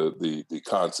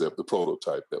concept, the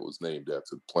prototype that was named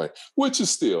after the plane, which is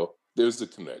still, there's the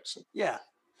connection. Yeah.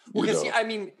 Well, because I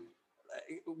mean,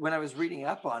 when I was reading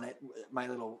up on it, my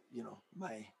little,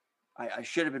 I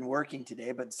should have been working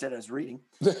today, but instead I was reading,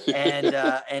 and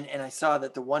I saw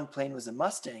that the one plane was a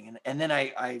Mustang, and then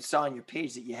I saw on your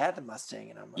page that you had the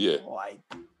Mustang, and I'm like, oh,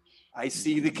 I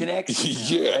see the connection.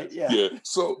 Now, yeah.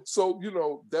 So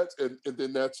that's and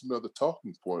then that's another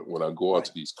talking point when I go out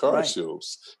to these car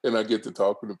shows and I get to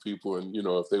talking to people, and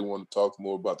if they want to talk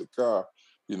more about the car,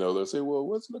 they'll say, "Well,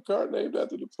 wasn't the car named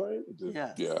after the plane?"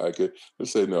 I could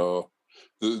say no.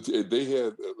 They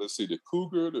had let's see, the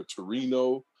Cougar, the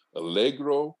Torino,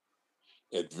 Allegro,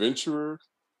 Adventurer,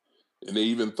 and they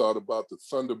even thought about the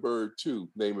Thunderbird too,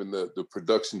 naming the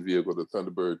production vehicle the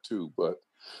Thunderbird too, but.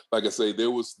 Like I say, there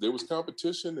was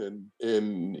competition,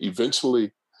 and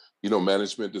eventually,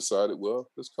 management decided,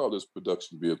 well, let's call this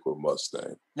production vehicle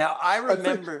Mustang. Now I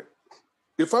remember,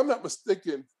 if I'm not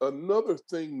mistaken, another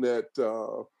thing that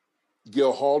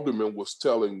Gail Halderman was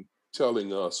telling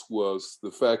us was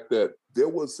the fact that there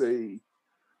was a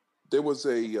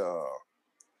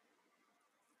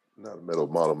not a metal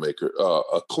model maker,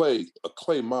 a clay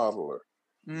modeler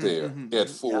there at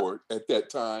Ford at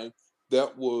that time.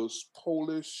 That was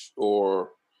Polish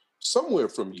or somewhere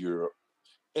from Europe,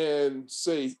 and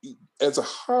say as a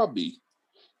hobby,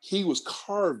 he was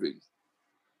carving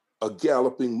a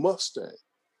galloping Mustang,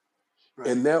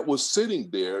 and that was sitting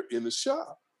there in the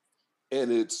shop.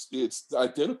 and it's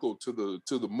identical to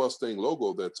the Mustang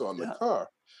logo that's on the Yeah. car.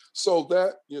 So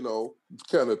that,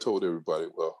 kind of told everybody,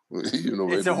 well, It's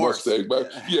maybe a horse. Mustang,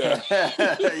 but yeah.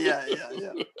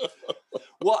 Yeah.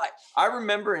 Well, I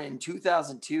remember in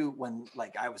 2002 when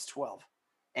like I was 12,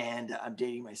 and I'm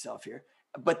dating myself here,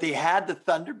 but they had the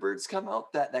Thunderbirds come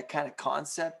out, that kind of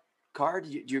concept car. Do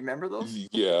you remember those?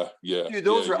 Yeah, yeah, Dude,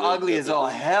 those were ugly as all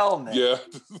hell, man. yeah.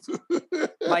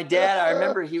 My dad, I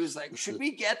remember he was like, "Should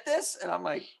we get this?" And I'm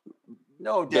like,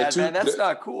 "No, Dad, man, that's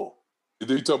not cool."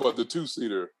 They talk about the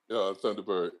 2-seater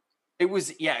Thunderbird. It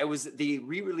was they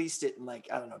re-released it in like,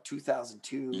 I don't know,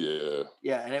 2002. Yeah.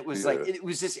 Yeah, and it was like it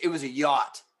was a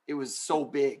yacht. It was so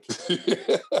big.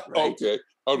 Right? Okay.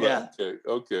 All right. Yeah.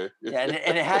 Okay. Yeah,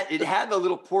 and it had the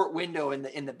little port window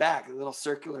in the back, the little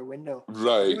circular window.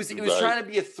 Right. It was trying to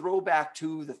be a throwback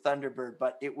to the Thunderbird,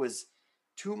 but it was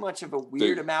too much of a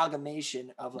weird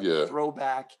amalgamation of like a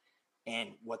throwback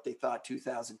and what they thought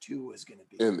 2002 was going to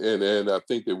be. And I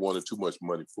think they wanted too much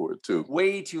money for it too.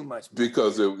 Way too much money.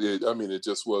 Because it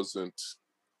just wasn't,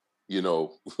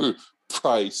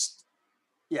 priced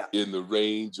in the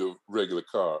range of regular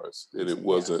cars. And it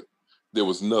wasn't, there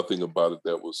was nothing about it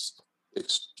that was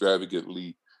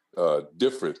extravagantly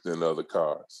different than other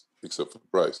cars, except for the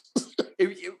price.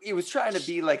 It was trying to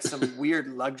be like some weird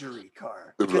luxury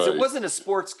car, because it wasn't a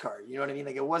sports car. You know what I mean?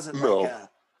 Like it wasn't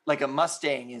like a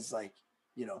Mustang is like,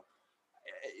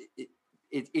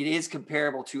 it is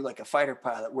comparable to like a fighter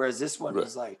pilot, whereas this one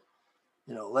was like,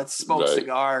 let's smoke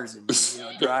cigars and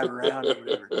drive around or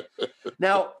whatever.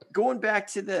 Now, going back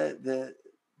to the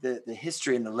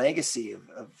history and the legacy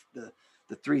of the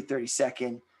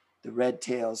 332nd, the Red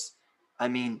Tails. I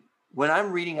mean, when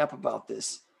I'm reading up about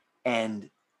this,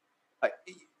 and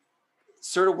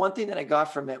sort of one thing that I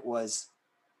got from it was,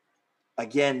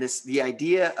 again, the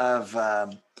idea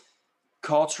of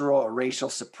cultural or racial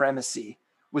supremacy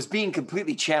was being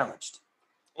completely challenged.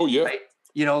 Oh yeah. Right?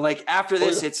 Like after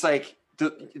this, it's like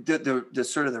the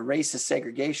sort of the racist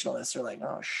segregationalists are like,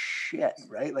 oh shit,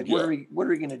 right? Like what are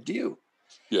we going to do?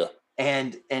 Yeah.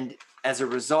 And as a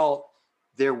result,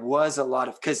 there was a lot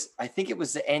of, because I think it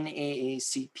was the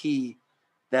NAACP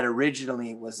that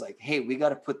originally was like, hey, we got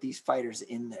to put these fighters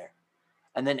in there.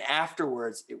 And then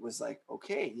afterwards, it was like,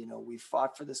 okay, we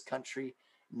fought for this country.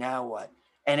 Now what?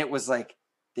 And it was like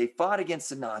they fought against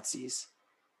the Nazis,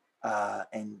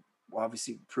 and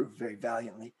obviously proved very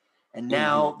valiantly. And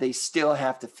now they still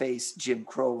have to face Jim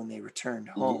Crow when they returned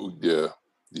home. Yeah.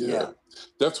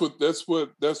 That's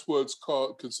what's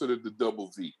considered the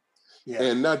double V. Yeah.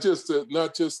 And not just the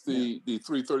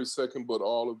 332nd, but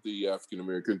all of the African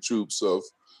American troops of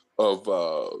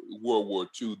World War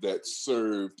II that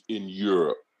served in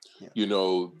Europe. Yeah.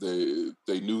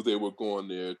 They knew they were going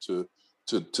there to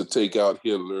take out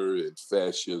Hitler and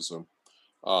fascism,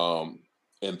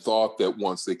 and thought that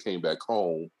once they came back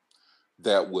home,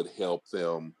 that would help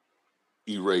them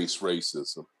erase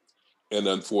racism. And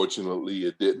unfortunately,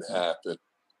 it didn't happen.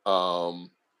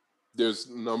 There's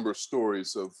a number of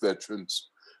stories of veterans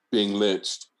being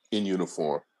lynched in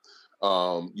uniform.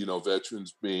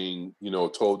 Veterans being,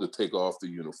 told to take off the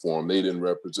uniform. They didn't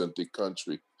represent the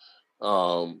country.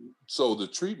 So the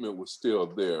treatment was still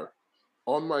there.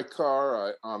 On my car,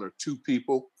 I honor 2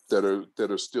 people that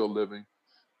are still living,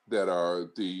 that are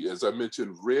as I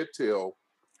mentioned, Red Tail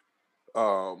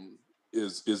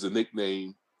is a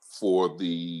nickname for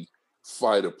the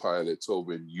fighter pilots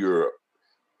over in Europe.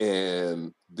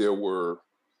 And there were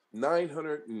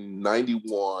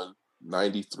 991,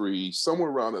 93, somewhere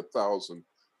around 1,000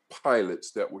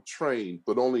 pilots that were trained,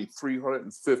 but only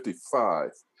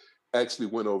 355 actually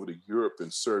went over to Europe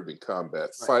and served in combat.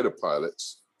 Right. Fighter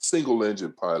pilots, single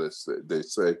engine pilots, they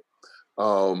say.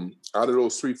 Out of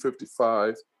those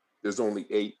 355, there's only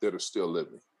 8 that are still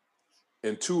living.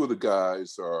 And 2 of the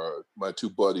guys are my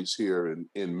 2 buddies here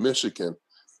in Michigan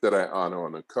that I honor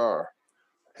on the car.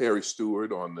 Harry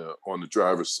Stewart on the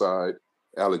driver's side,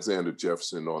 Alexander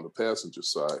Jefferson on the passenger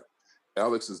side.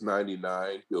 Alex is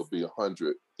 99. He'll be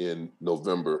 100 in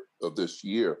November of this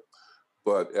year.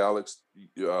 But Alex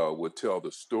would tell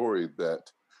the story that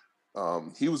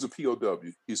he was a POW.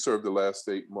 He served the last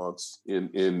 8 months in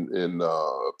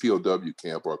POW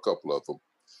camp, or a couple of them,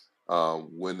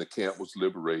 when the camp was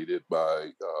liberated by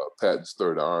Patton's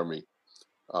Third Army.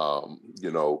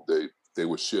 They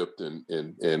were shipped, and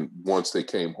once they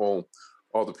came home,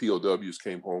 all the POWs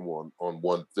came home on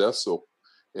one vessel,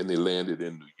 and they landed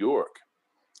in New York.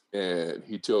 And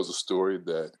he tells a story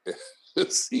that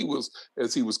as he was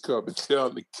coming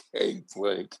down the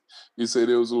gangplank, he said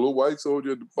there was a little white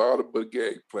soldier at the bottom of the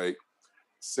gangplank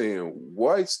saying,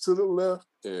 "Whites to the left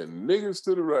and niggers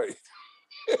to the right."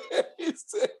 he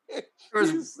said,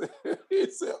 was- he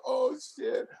said, "Oh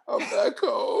shit, I'm back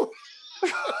home."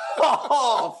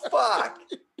 Oh, fuck.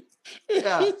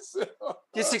 Yeah. He said,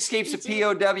 Just escapes he a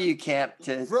said- POW camp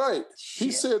to Right. shit.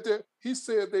 He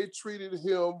said they treated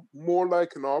him more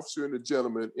like an officer and a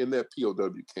gentleman in that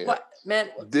POW camp What, man?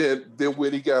 than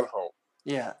when he got home.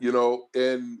 Yeah. You know,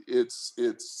 and it's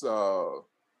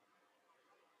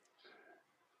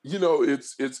you know,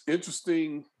 it's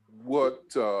interesting what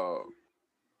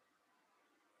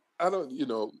I don't, you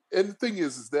know, and the thing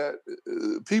is that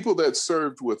people that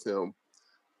served with him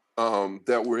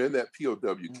that were in that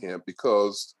POW camp,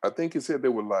 because I think he said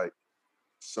there were like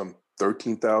some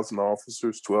 13,000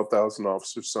 officers, 12,000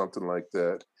 officers, something like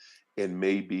that, and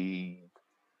maybe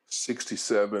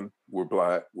 67 were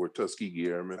Black, were Tuskegee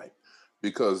Airmen, Right.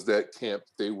 because that camp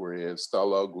they were in,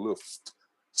 Stalag Luft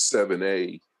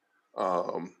 7A,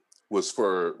 was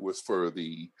for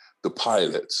the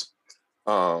pilots.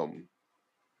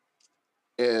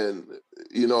 And,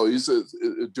 you know, he says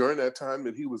during that time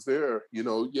that he was there, you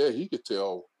know, yeah, he could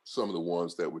tell some of the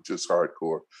ones that were just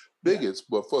hardcore bigots,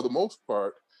 but for the most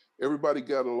part, everybody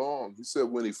got along. He said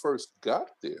when he first got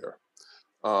there,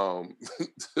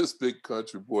 this big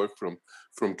country boy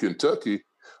from Kentucky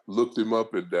looked him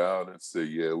up and down and said,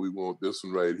 "Yeah, we want this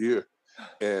one right here."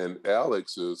 And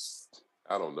Alex is,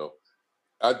 I don't know.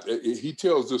 He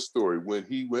tells this story when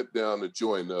he went down to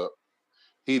join up.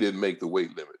 He didn't make the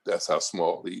weight limit. That's how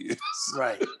small he is.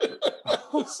 Right.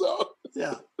 So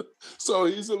Yeah. so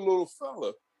he's a little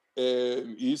fella.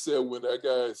 And he said when that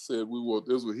guy said we want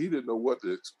this one, he didn't know what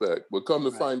to expect. But come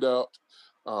to find out,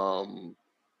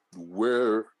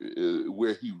 where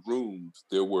he roomed,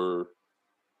 there were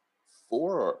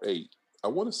 4 or 8. I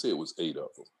want to say it was 8 of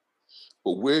them.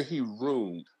 But where he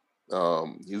roomed,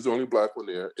 he was the only Black one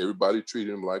there. Everybody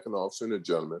treated him like an officer and a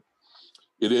gentleman.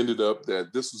 It ended up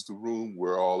that this was the room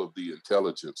where all of the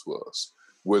intelligence was,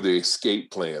 where the escape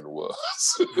plan was.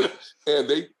 and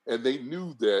they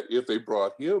knew that if they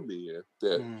brought him in,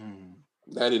 that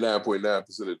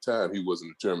 99.9% of the time he wasn't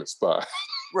a German spy.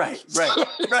 Right.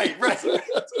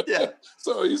 Yeah.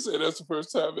 So he said that's the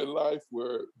first time in life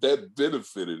where that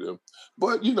benefited him.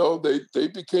 But you know, they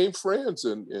became friends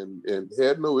and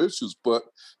had no issues. But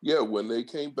yeah, when they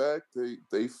came back,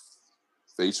 they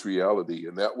faced reality,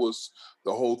 and that was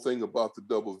the whole thing about the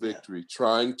double victory,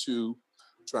 trying to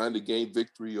gain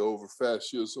victory over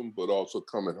fascism, but also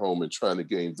coming home and trying to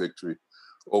gain victory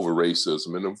over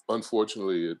racism. And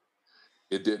unfortunately,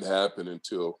 it didn't happen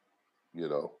until, you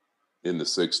know, in the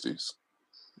 60s.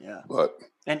 Yeah. But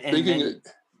thinking,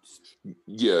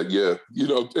 you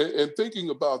know, and thinking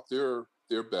about their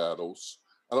battles,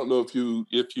 I don't know if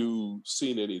you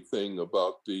seen anything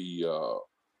about the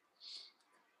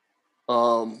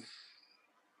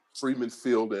Freeman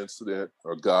Field incident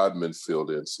or Godman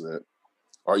Field incident,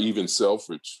 or even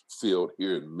Selfridge Field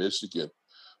here in Michigan.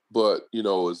 But, you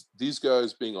know, as these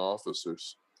guys being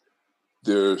officers,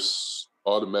 there's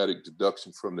automatic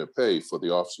deduction from their pay for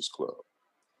the officers club.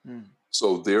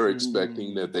 So they're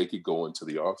expecting that they could go into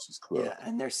the officers club. Yeah,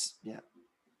 and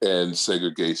and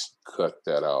segregation cut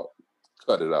it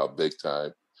out big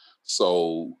time.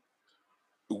 So,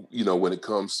 you know, when it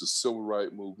comes to civil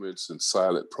rights movements and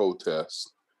silent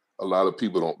protests, a lot of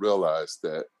people don't realize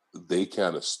that they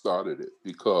kind of started it,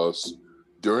 because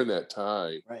during that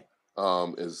time,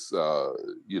 as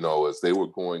you know, as they were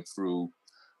going through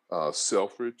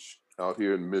Selfridge out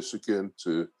here in Michigan,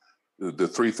 to the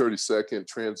 332nd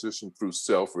transition through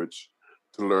Selfridge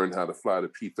to learn how to fly the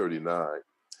P-39.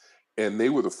 And they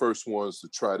were the first ones to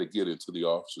try to get into the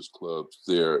officers clubs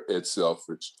there at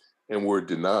Selfridge and were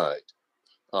denied.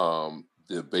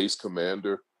 The base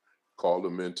commander called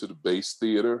them into the base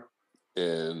theater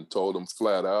and told them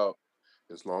flat out,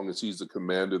 as long as he's the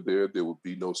commander there will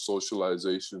be no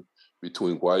socialization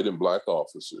between white and Black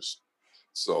officers.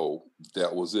 So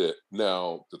that was it.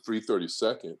 Now, the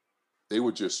 332nd, they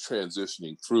were just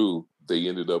transitioning through. They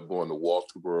ended up going to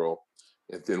Walterboro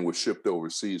and then were shipped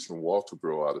overseas from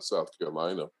Walterboro out of South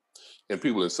Carolina. And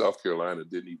people in South Carolina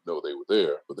didn't even know they were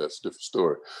there, but that's a different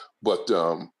story. But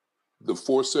the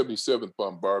 477th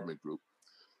Bombardment Group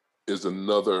is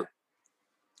another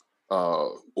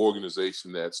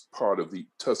organization that's part of the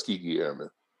Tuskegee Airmen.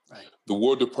 Right. The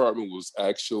War Department was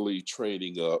actually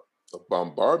training up a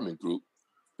bombardment group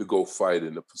to go fight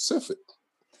in the Pacific.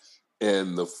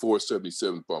 And the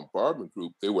 477th Bombardment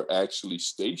Group, they were actually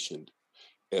stationed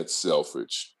at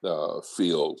Selfridge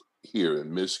Field here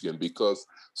in Michigan, because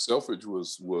Selfridge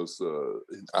was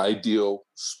an ideal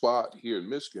spot here in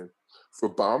Michigan for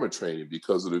bomber training,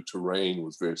 because of the terrain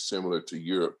was very similar to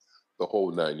Europe, the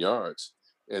whole 9 yards.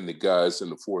 And the guys in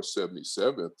the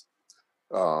 477th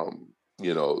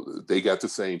You know, they got the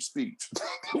same speech.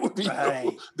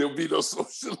 Right. There would be no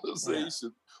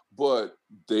socialization. But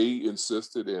they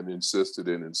insisted and insisted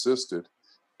and insisted.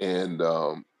 And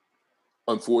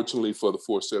unfortunately for the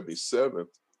 477th,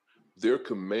 their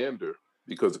commander,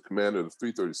 because the commander of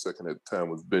the 332nd at the time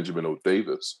was Benjamin O.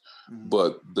 Davis,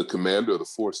 but the commander of the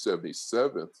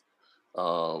 477th,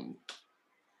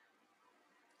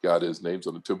 God, his name's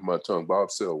on the tip of my tongue,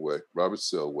 Robert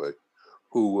Selway,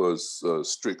 who was a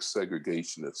strict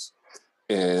segregationist.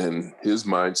 And his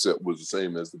mindset was the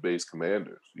same as the base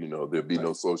commanders. You know, there'd be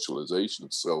no socialization.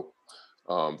 So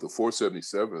the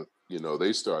 477th, you know,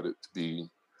 they started to be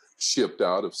shipped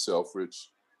out of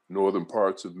Selfridge, northern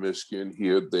parts of Michigan,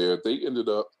 here, there. They ended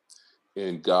up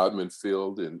in Godman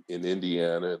Field in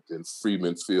Indiana, then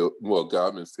Freeman Field, well,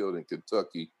 Godman Field in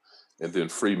Kentucky, and then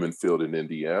Freeman Field in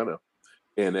Indiana.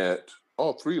 And at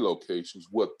all three locations,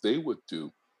 what they would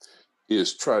do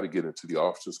is try to get into the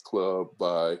officers club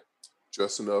by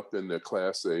dressing up in their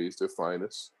Class A's, their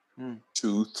finest.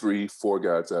 2, 3, 4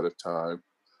 guys at a time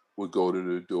would go to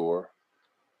the door,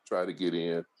 try to get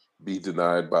in, be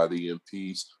denied by the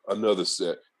MPs, another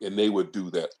set, and they would do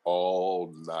that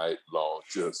all night long.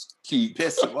 Just keep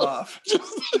piss them off.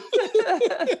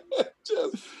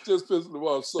 just pissing them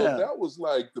off. So that was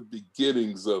like the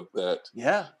beginnings of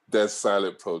that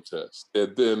silent protest.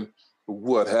 And then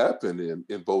what happened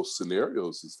in both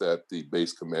scenarios is that the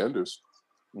base commanders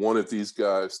wanted these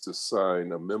guys to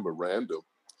sign a memorandum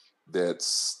that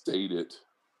stated,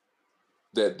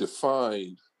 that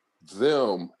defined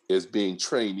them as being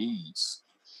trainees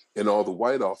and all the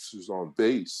white officers on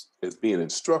base as being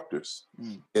instructors.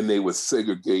 And they would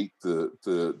segregate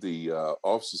the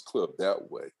officers club that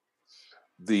way.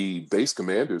 The base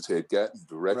commanders had gotten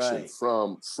direction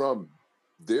from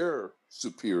their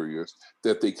superiors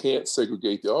that they can't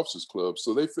segregate the officers club.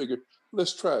 So they figured,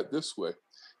 let's try it this way.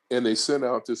 And they sent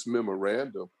out this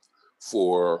memorandum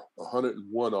for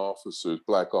 101 officers,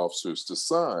 black officers, to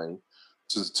sign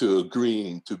to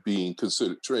agreeing to being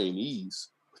considered trainees.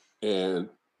 And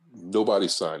nobody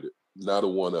signed it. Not a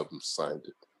one of them signed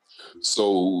it.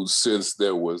 So since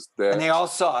there was that, and they all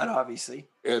saw it, obviously.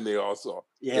 And they all saw it.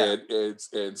 Yeah.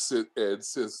 And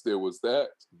since there was that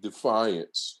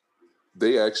defiance,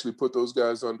 they actually put those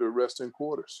guys under arrest in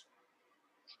quarters.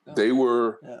 They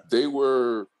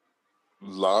were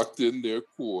locked in their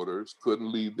quarters,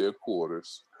 couldn't leave their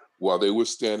quarters while they were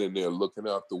standing there looking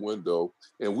out the window.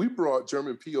 And we brought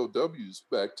German POWs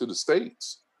back to the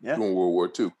States during World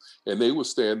War II. And they would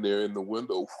stand there in the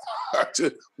window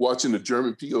watching the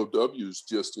German POWs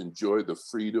just enjoy the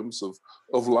freedoms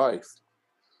of life.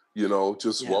 You know,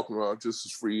 just walking around just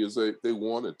as free as they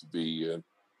wanted to be. And,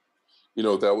 you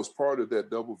know, that was part of that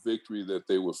double victory that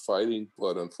they were fighting.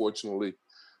 But unfortunately,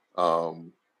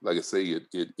 like I say,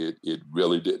 it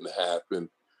really didn't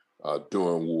happen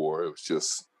during war. It was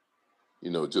just, you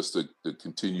know, just it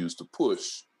continues to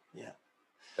push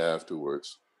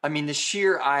afterwards. I mean, the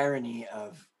sheer irony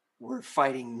of we're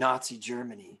fighting Nazi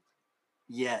Germany,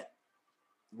 yet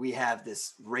we have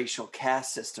this racial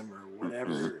caste system or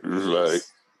whatever. Right.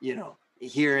 You know,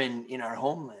 here in our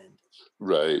homeland.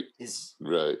 Right. It's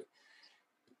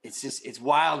just, it's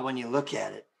wild when you look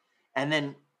at it. And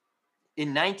then in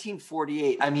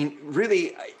 1948, I mean,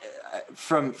 really,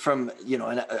 from you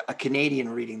know, a Canadian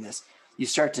reading this, you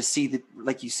start to see the,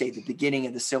 like you say, the beginning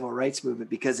of the civil rights movement,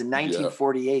 because in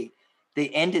 1948 they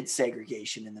ended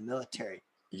segregation in the military.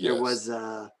 There was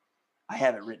I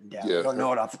have it written down. I don't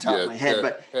know it off the top of my head,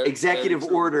 but executive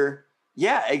order.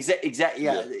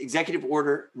 Executive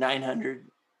order 900,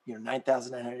 you know,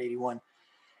 9,981,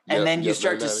 and then you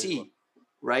start to see,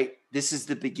 right? This is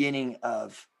the beginning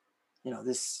of, you know,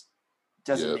 this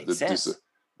doesn't make sense.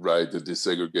 Right, the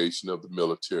desegregation of the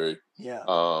military.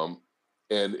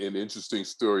 And an interesting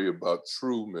story about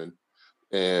Truman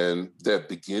and that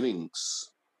beginnings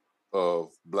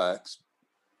of blacks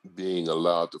being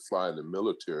allowed to fly in the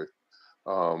military.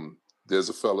 There's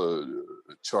a fellow,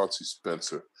 Chauncey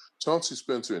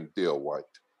Spencer and Dale White.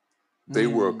 They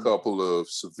were a couple of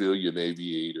civilian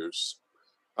aviators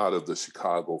out of the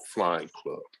Chicago Flying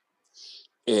Club.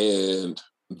 And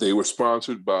they were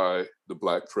sponsored by the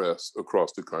black press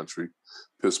across the country,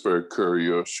 Pittsburgh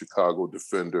Courier, Chicago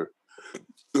Defender.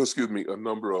 A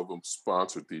number of them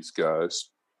sponsored these guys,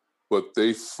 but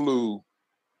they flew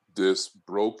this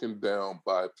broken down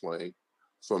biplane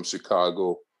from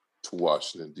Chicago to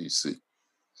Washington, D.C.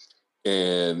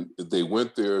 And they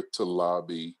went there to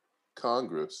lobby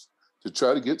Congress to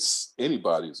try to get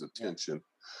anybody's attention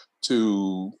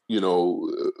to, you know,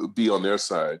 be on their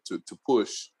side, to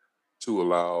push to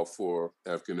allow for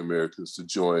African Americans to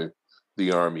join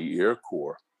the Army Air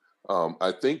Corps.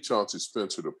 I think Chauncey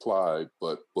Spencer applied,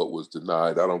 but was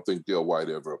denied. I don't think Dale White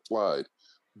ever applied.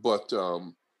 But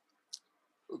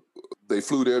they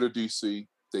flew there to D.C.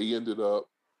 They ended up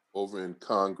over in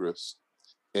Congress,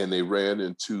 and they ran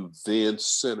into then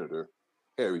Senator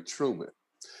Harry Truman.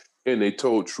 And they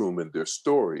told Truman their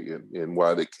story and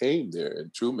why they came there.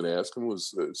 And Truman asked him,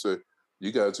 said,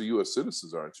 you guys are U.S.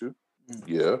 citizens, aren't you?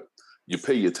 Mm-hmm. Yeah. You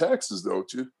pay your taxes,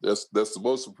 don't you? That's the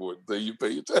most important thing. You pay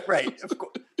your taxes. Right. Of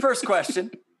course. First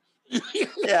question.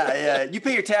 Yeah. You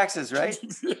pay your taxes, right?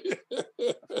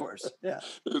 Of course. Yeah.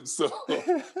 And so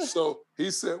he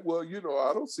said, well,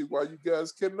 I don't see why you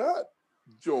guys cannot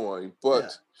join.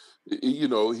 But, he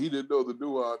didn't know the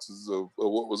nuances of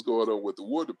what was going on with the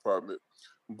War Department.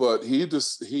 But he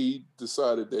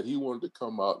decided that he wanted to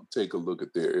come out and take a look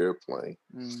at their airplane.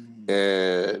 Mm-hmm.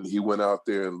 And he went out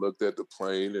there and looked at the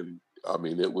plane, and I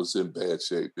mean, it was in bad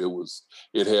shape.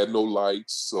 It had no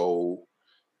lights. So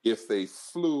if they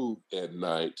flew at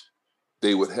night,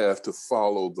 they would have to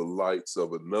follow the lights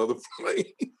of another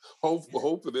plane,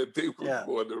 hoping that they were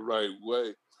going the right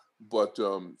way. But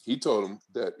he told them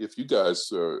that if you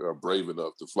guys are brave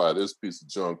enough to fly this piece of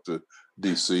junk to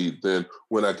D.C., then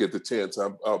when I get the chance,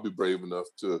 I'll be brave enough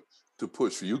to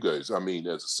push for you guys. I mean,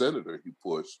 as a senator, he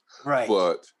pushed. Right.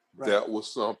 But that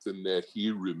was something that he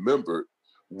remembered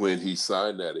when he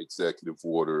signed that executive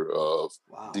order of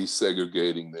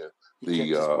desegregating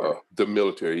the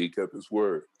military. He kept his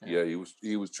word. Yeah,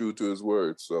 he was true to his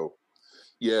word. So,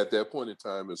 at that point in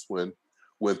time is when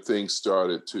things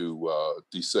started to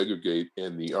desegregate,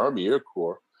 and the Army Air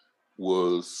Corps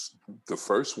was the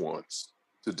first ones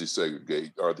to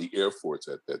desegregate, or the Air Force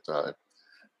at that time.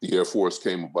 The Air Force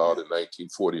came about in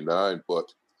 1949,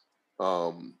 but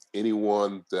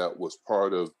anyone that was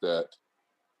part of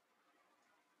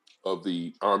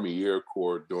the Army Air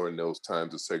Corps during those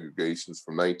times of segregations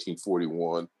from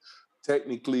 1941,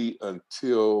 technically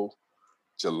until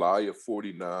July of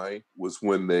 49 was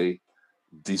when they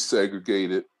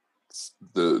desegregated.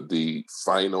 The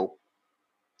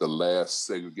last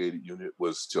segregated unit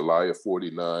was July of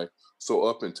 49. So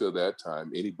up until that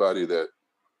time, anybody that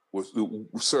who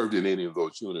served in any of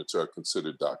those units are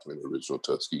considered documented original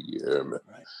Tuskegee Airmen.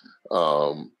 Right.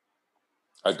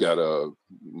 I got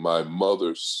my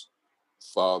mother's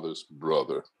father's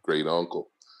brother, great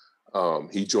uncle.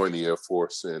 He joined the Air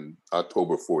Force in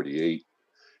October 48,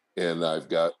 and I've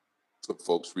got some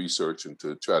folks researching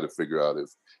to try to figure out if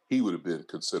he would have been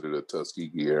considered a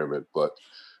Tuskegee Airman, but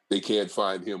they can't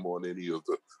find him on any of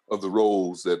the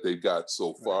rolls that they got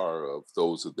so far of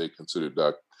those that they consider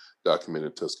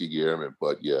documented Tuskegee Airmen.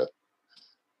 But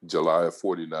July of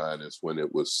 49 is when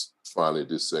it was finally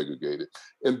desegregated.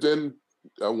 And then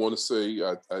I want to say,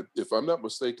 if I'm not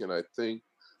mistaken, I think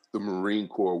the Marine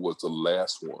Corps was the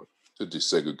last one to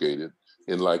desegregate it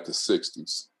in like the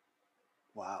 60s.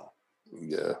 Wow.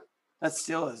 Yeah. That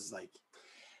still is like,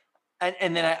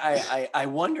 and then I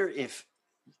wonder if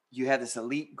you have this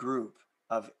elite group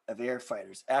of air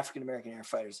fighters, African American air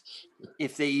fighters,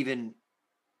 if they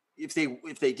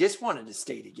just wanted to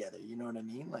stay together, you know what I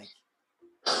mean? Like,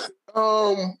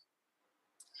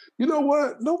 you know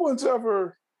what? No one's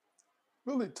ever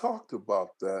really talked about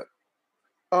that.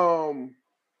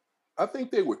 I think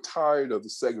they were tired of the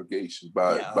segregation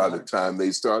by the time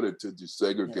they started to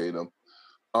desegregate them.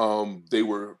 They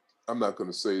were, I'm not going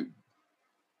to say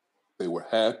they were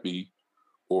happy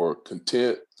or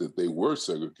content that they were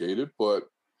segregated, but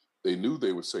they knew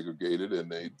they were segregated,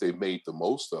 and they made the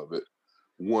most of it.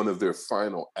 One of their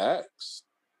final acts,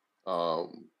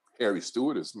 Harry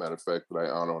Stewart, as a matter of fact, that I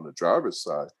honor on the driver's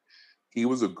side, he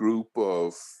was a group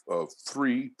of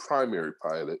 3 primary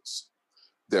pilots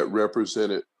that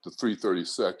represented the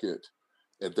 332nd.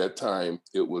 At that time,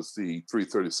 it was the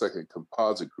 332nd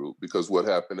Composite Group, because what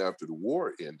happened after the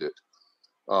war ended,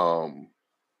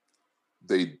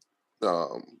 they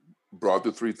brought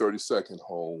the 332nd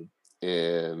home,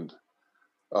 and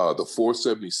the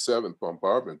 477th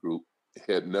Bombardment Group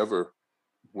had never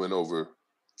went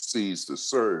overseas to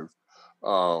serve.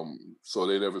 So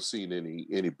they never seen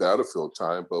any battlefield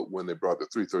time. But when they brought the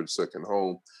 332nd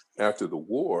home after the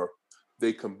war,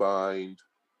 they combined,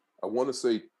 I want to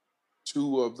say,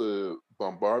 2 of the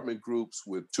bombardment groups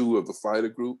with 2 of the fighter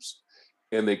groups,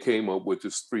 and they came up with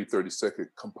this 332nd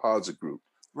Composite Group.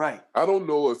 Right. I don't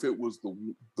know if it was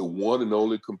the one and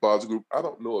only composite group. I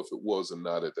don't know if it was or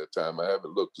not at that time. I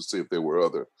haven't looked to see if there were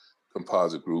other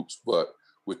composite groups, but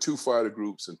with 2 fighter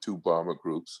groups and 2 bomber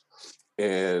groups.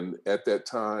 And at that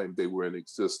time, they were in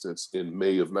existence in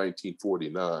May of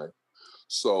 1949.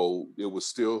 So it was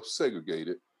still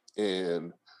segregated.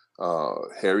 And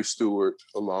Harry Stewart,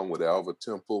 along with Alva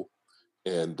Temple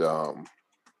and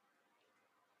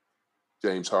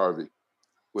James Harvey,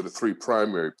 were the three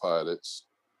primary pilots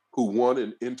who won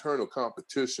an internal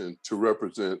competition to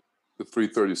represent the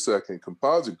 332nd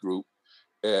Composite Group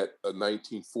at a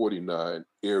 1949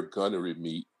 air gunnery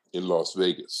meet in Las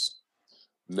Vegas.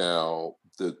 Now,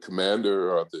 the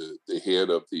commander or the head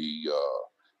of the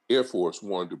Air Force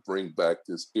wanted to bring back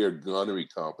this air gunnery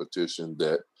competition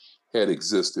that had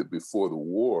existed before the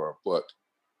war, but,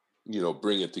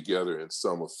 bring it together in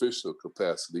some official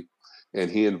capacity.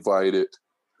 And he invited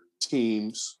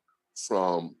teams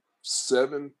from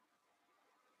 7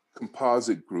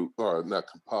 composite group, or not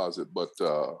composite, but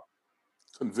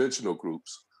conventional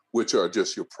groups, which are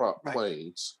just your prop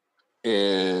planes,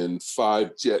 and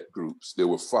 5 jet groups. There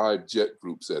were 5 jet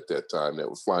groups at that time that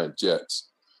were flying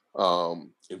jets.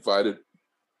 Invited,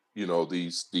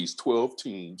 these 12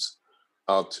 teams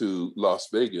out to Las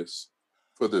Vegas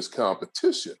for this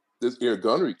competition, this air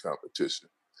gunnery competition.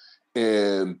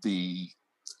 And the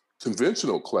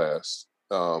conventional class,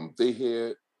 they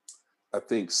had, I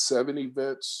think, 7 or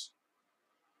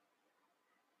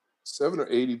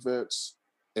 8 events,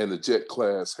 and the jet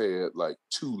class had like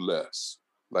 2 less,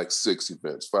 like 6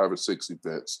 events, 5 or 6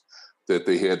 events that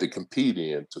they had to compete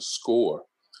in to score.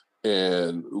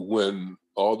 And when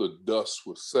all the dust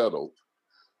was settled,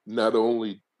 not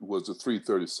only was the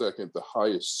 332nd the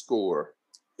highest score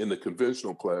in the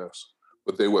conventional class,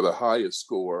 but they were the highest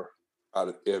score out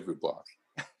of everybody.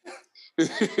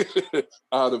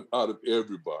 out of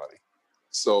everybody.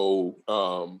 So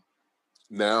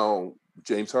now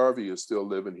James Harvey is still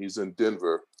living. He's in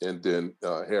Denver. And then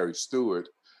Harry Stewart,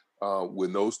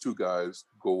 when those 2 guys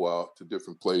go out to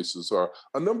different places, or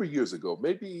a number of years ago,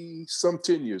 maybe some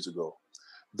 10 years ago,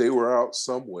 they were out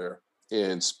somewhere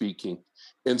and speaking.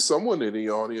 And someone in the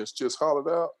audience just hollered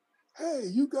out, "Hey,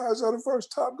 you guys are the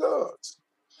first Top Guns."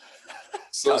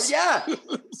 So, yeah.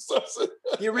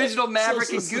 The original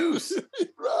Maverick and Goose.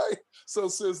 Right. So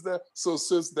since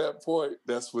that point,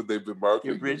 that's what they've been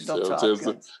marketing the original themselves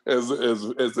Top Guns. as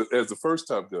the first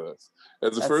Top Guns.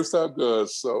 First Top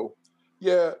Guns. So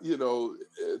yeah,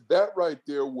 that right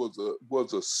there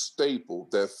was a staple.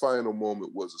 That final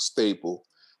moment was a staple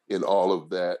in all of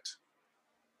that,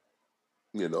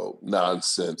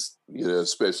 nonsense,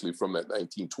 especially from that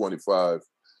 1925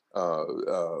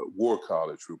 War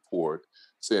College report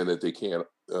saying that they can't,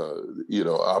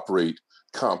 operate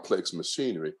complex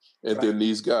machinery. And then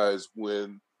these guys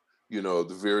win,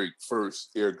 the very first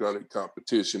air gunnery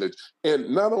competition. And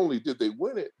not only did they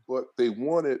win it, but they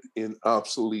won it in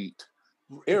obsolete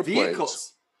airplanes.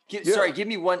 Vehicles. Sorry, give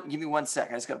me 1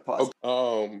 second. I just got to pause.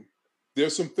 Okay.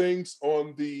 There's some things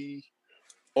on the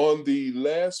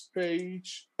last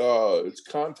page. It's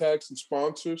contacts and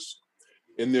sponsors.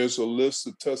 And there's a list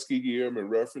of Tuskegee Airmen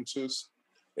references.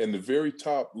 And the very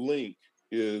top link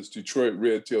is Detroit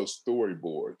Red Tail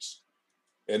storyboards.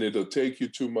 And it'll take you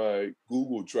to my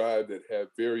Google Drive that have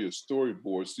various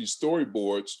storyboards. These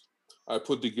storyboards, I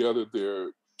put together,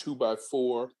 they're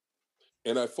 2x4,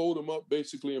 and I fold them up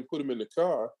basically and put them in the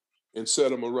car and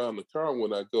set them around the car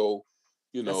when I go,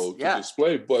 to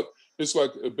display. But it's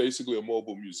like basically a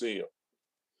mobile museum.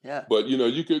 Yeah. But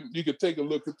you could take a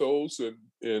look at those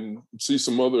and see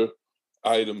some other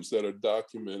items that are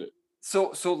documented.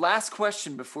 So last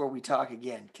question before we talk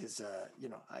again, because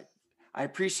I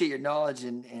appreciate your knowledge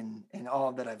and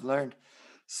all that I've learned.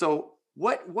 So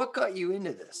what got you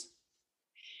into this?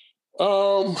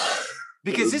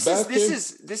 Because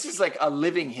this is like a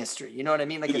living history. You know what I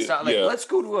mean? Like it's not like let's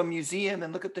go to a museum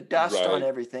and look at the dust on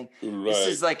everything. Right. This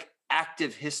is like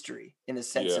active history in the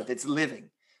sense of it's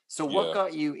living. So what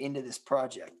got you into this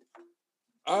project?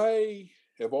 I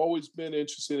have always been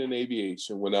interested in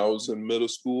aviation. When I was in middle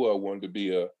school, I wanted to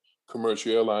be a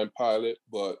commercial airline pilot,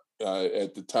 but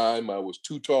at the time I was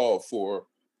too tall for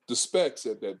the specs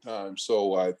at that time.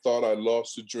 So I thought I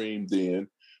lost the dream then.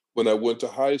 When I went to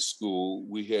high school,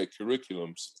 we had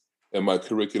curriculums, and my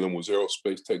curriculum was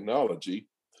aerospace technology,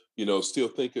 still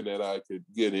thinking that I could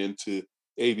get into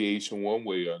aviation one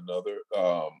way or another.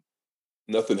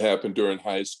 Nothing happened during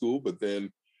high school, but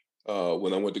then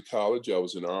when I went to college, I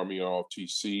was in Army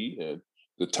ROTC, and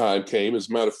the time came. As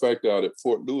a matter of fact, out at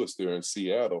Fort Lewis there in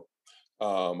Seattle,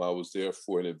 I was there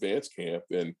for an advanced camp,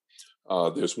 and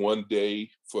there's one day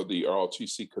for the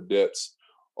ROTC cadets,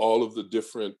 all of the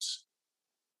different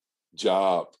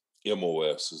job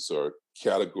MOSs or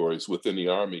categories within the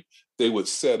Army, they would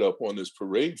set up on this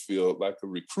parade field like a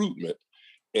recruitment.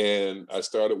 And I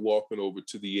started walking over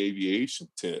to the aviation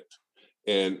tent.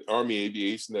 And Army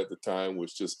aviation at the time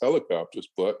was just helicopters.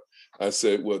 But I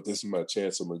said, well, this is my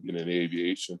chance. I'm going to get into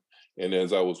aviation. And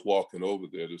as I was walking over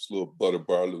there, this little butter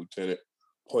bar lieutenant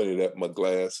pointed at my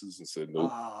glasses and said,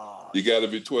 nope, you got to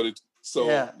be 22.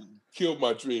 So killed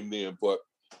my dream then. But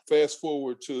fast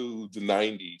forward to the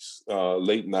 90s,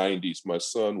 late 90s, my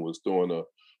son was doing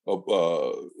a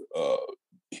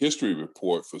history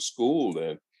report for school.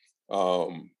 And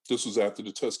this was after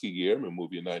the Tuskegee Airmen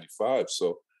movie in 95.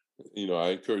 So, I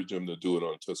encouraged him to do it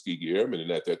on Tuskegee Airmen. And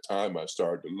at that time, I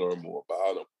started to learn more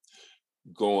about him.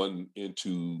 Going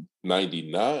into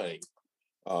 99,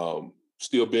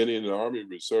 still being in the Army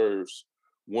Reserves,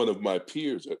 one of my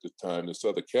peers at the time, this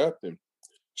other captain,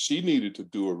 she needed to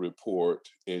do a report,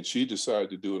 and she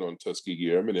decided to do it on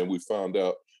Tuskegee Airmen. And we found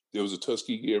out there was a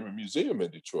Tuskegee Airmen Museum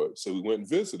in Detroit. So we went and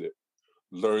visited,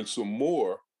 learned some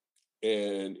more.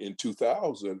 And in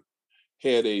 2000,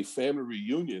 had a family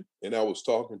reunion, and I was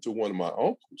talking to one of my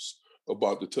uncles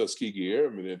about the Tuskegee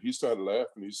Airmen, and he started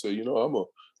laughing. He said,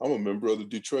 I'm a member of the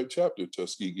Detroit chapter of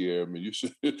Tuskegee Airmen.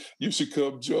 You should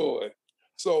come join.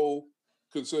 So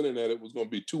considering that it was going to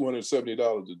be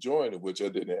 $270 to join, which I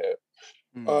didn't have.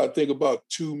 I think about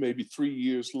 2, maybe 3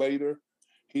 years later,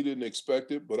 he didn't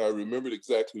expect it, but I remembered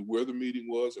exactly where the meeting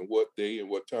was and what day and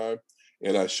what time.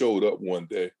 And I showed up one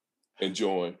day and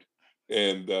joined.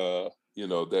 And,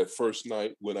 that first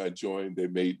night when I joined, they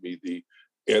made me the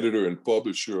editor and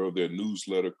publisher of their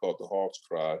newsletter called The Hawks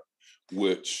Cry,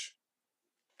 the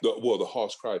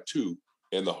Hawks Cry 2.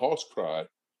 And The Hawks Cry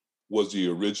was the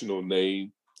original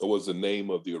name, or was the name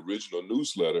of the original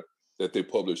newsletter that they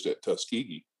published at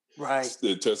Tuskegee. Right.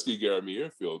 The Tuskegee Army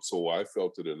Airfield. So I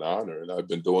felt it an honor. And I've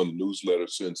been doing the newsletter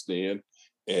since then.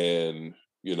 And,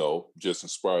 just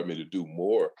inspired me to do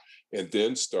more. And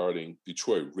then starting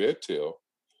Detroit Red Tail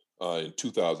in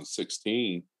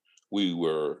 2016,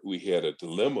 we had a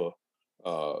dilemma.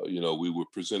 We were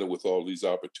presented with all these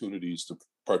opportunities to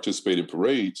participate in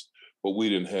parades, but we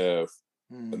didn't have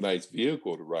a nice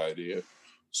vehicle to ride in.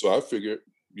 So I figured,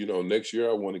 next year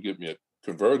I want to get me a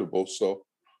convertible. So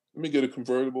let me get a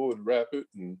convertible and wrap it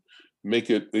and make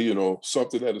it,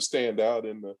 something that'll stand out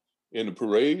in the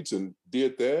parades. And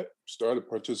did that, started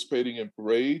participating in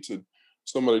parades. And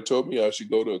somebody told me I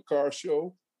should go to a car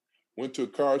show. Went to a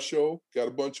car show, got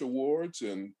a bunch of awards,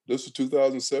 and this was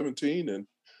 2017. And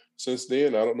since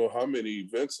then, I don't know how many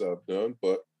events I've done,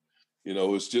 but,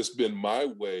 it's just been my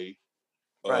way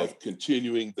of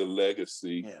continuing the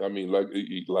legacy. Yeah. I mean, like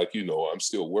I'm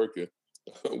still working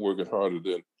harder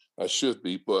than I should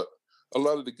be. But a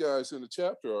lot of the guys in the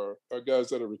chapter are guys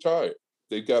that are retired.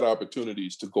 They've got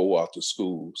opportunities to go out to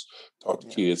schools, talk to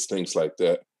kids, things like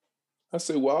that. I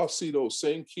say, well, I'll see those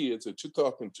same kids that you're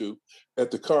talking to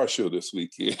at the car show this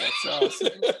weekend. That's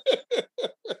awesome.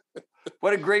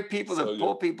 What a great people to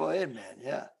pull people in, man.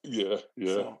 Yeah. Yeah.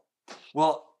 So,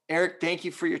 well, Eric, thank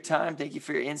you for your time. Thank you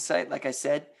for your insight. Like I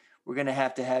said, we're going to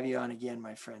have you on again,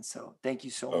 my friend. So thank you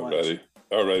so much.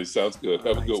 All righty. Sounds good.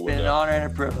 Have a good one. It's been an honor and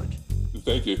a privilege.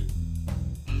 Thank you.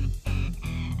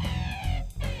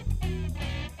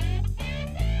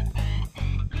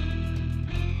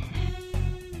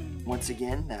 Once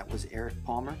again, that was Eric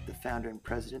Palmer, the founder and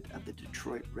president of the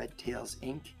Detroit Red Tails,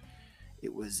 Inc.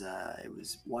 It was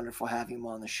wonderful having him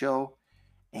on the show,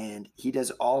 and he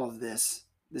does all of this.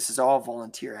 This is all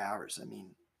volunteer hours. I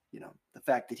mean, the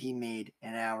fact that he made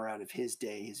an hour out of his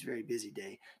day, his very busy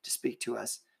day, to speak to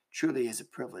us truly is a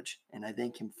privilege, and I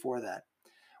thank him for that.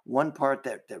 One part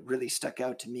that really stuck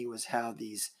out to me was how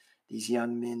these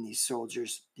young men, these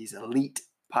soldiers, these elite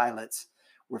pilots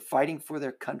were fighting for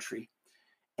their country.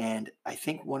 And I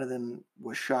think one of them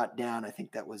was shot down. I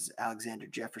think that was Alexander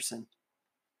Jefferson.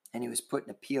 And he was put in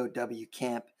a POW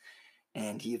camp.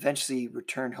 And he eventually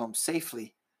returned home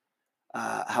safely.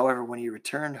 However, when he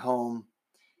returned home,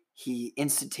 he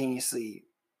instantaneously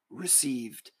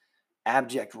received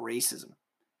abject racism.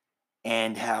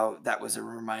 And how that was a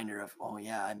reminder of, oh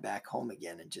yeah, I'm back home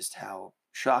again. And just how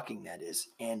shocking that is.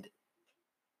 And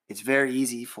it's very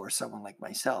easy for someone like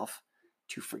myself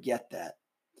to forget that.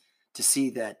 To see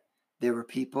that there were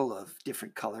people of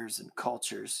different colors and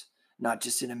cultures, not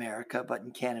just in America, but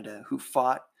in Canada, who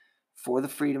fought for the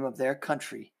freedom of their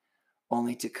country,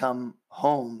 only to come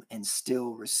home and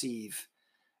still receive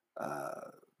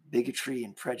bigotry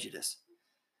and prejudice.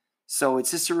 So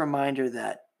it's just a reminder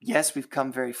that, yes, we've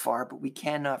come very far, but we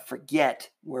cannot forget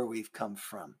where we've come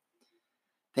from.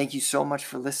 Thank you so much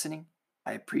for listening.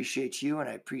 I appreciate you, and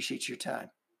I appreciate your time.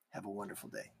 Have a wonderful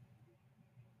day.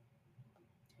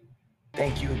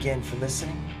 Thank you again for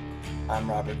listening. I'm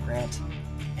Robert Grant,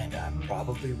 and I'm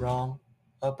probably wrong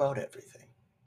about everything.